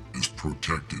is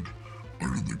protected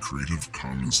under the Creative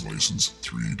Commons License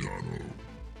 3.0.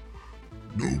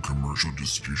 No commercial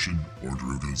distribution or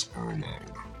derivatives are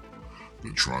allowed. The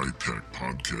TriTech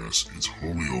Podcast is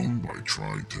wholly owned by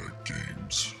TriTech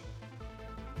Games.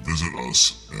 Visit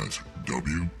us at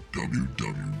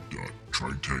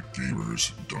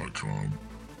www.tritechgamers.com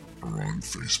or on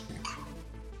Facebook.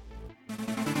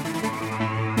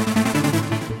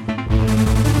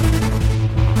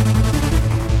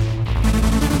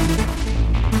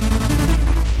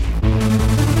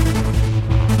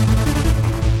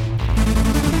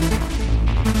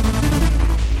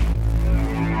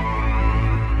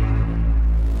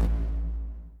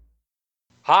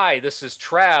 Hi, this is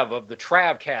Trav of the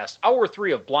Travcast, Hour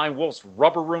 3 of Blind Wolf's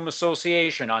Rubber Room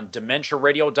Association on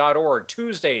DementiaRadio.org,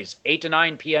 Tuesdays, 8 to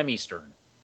 9 p.m. Eastern.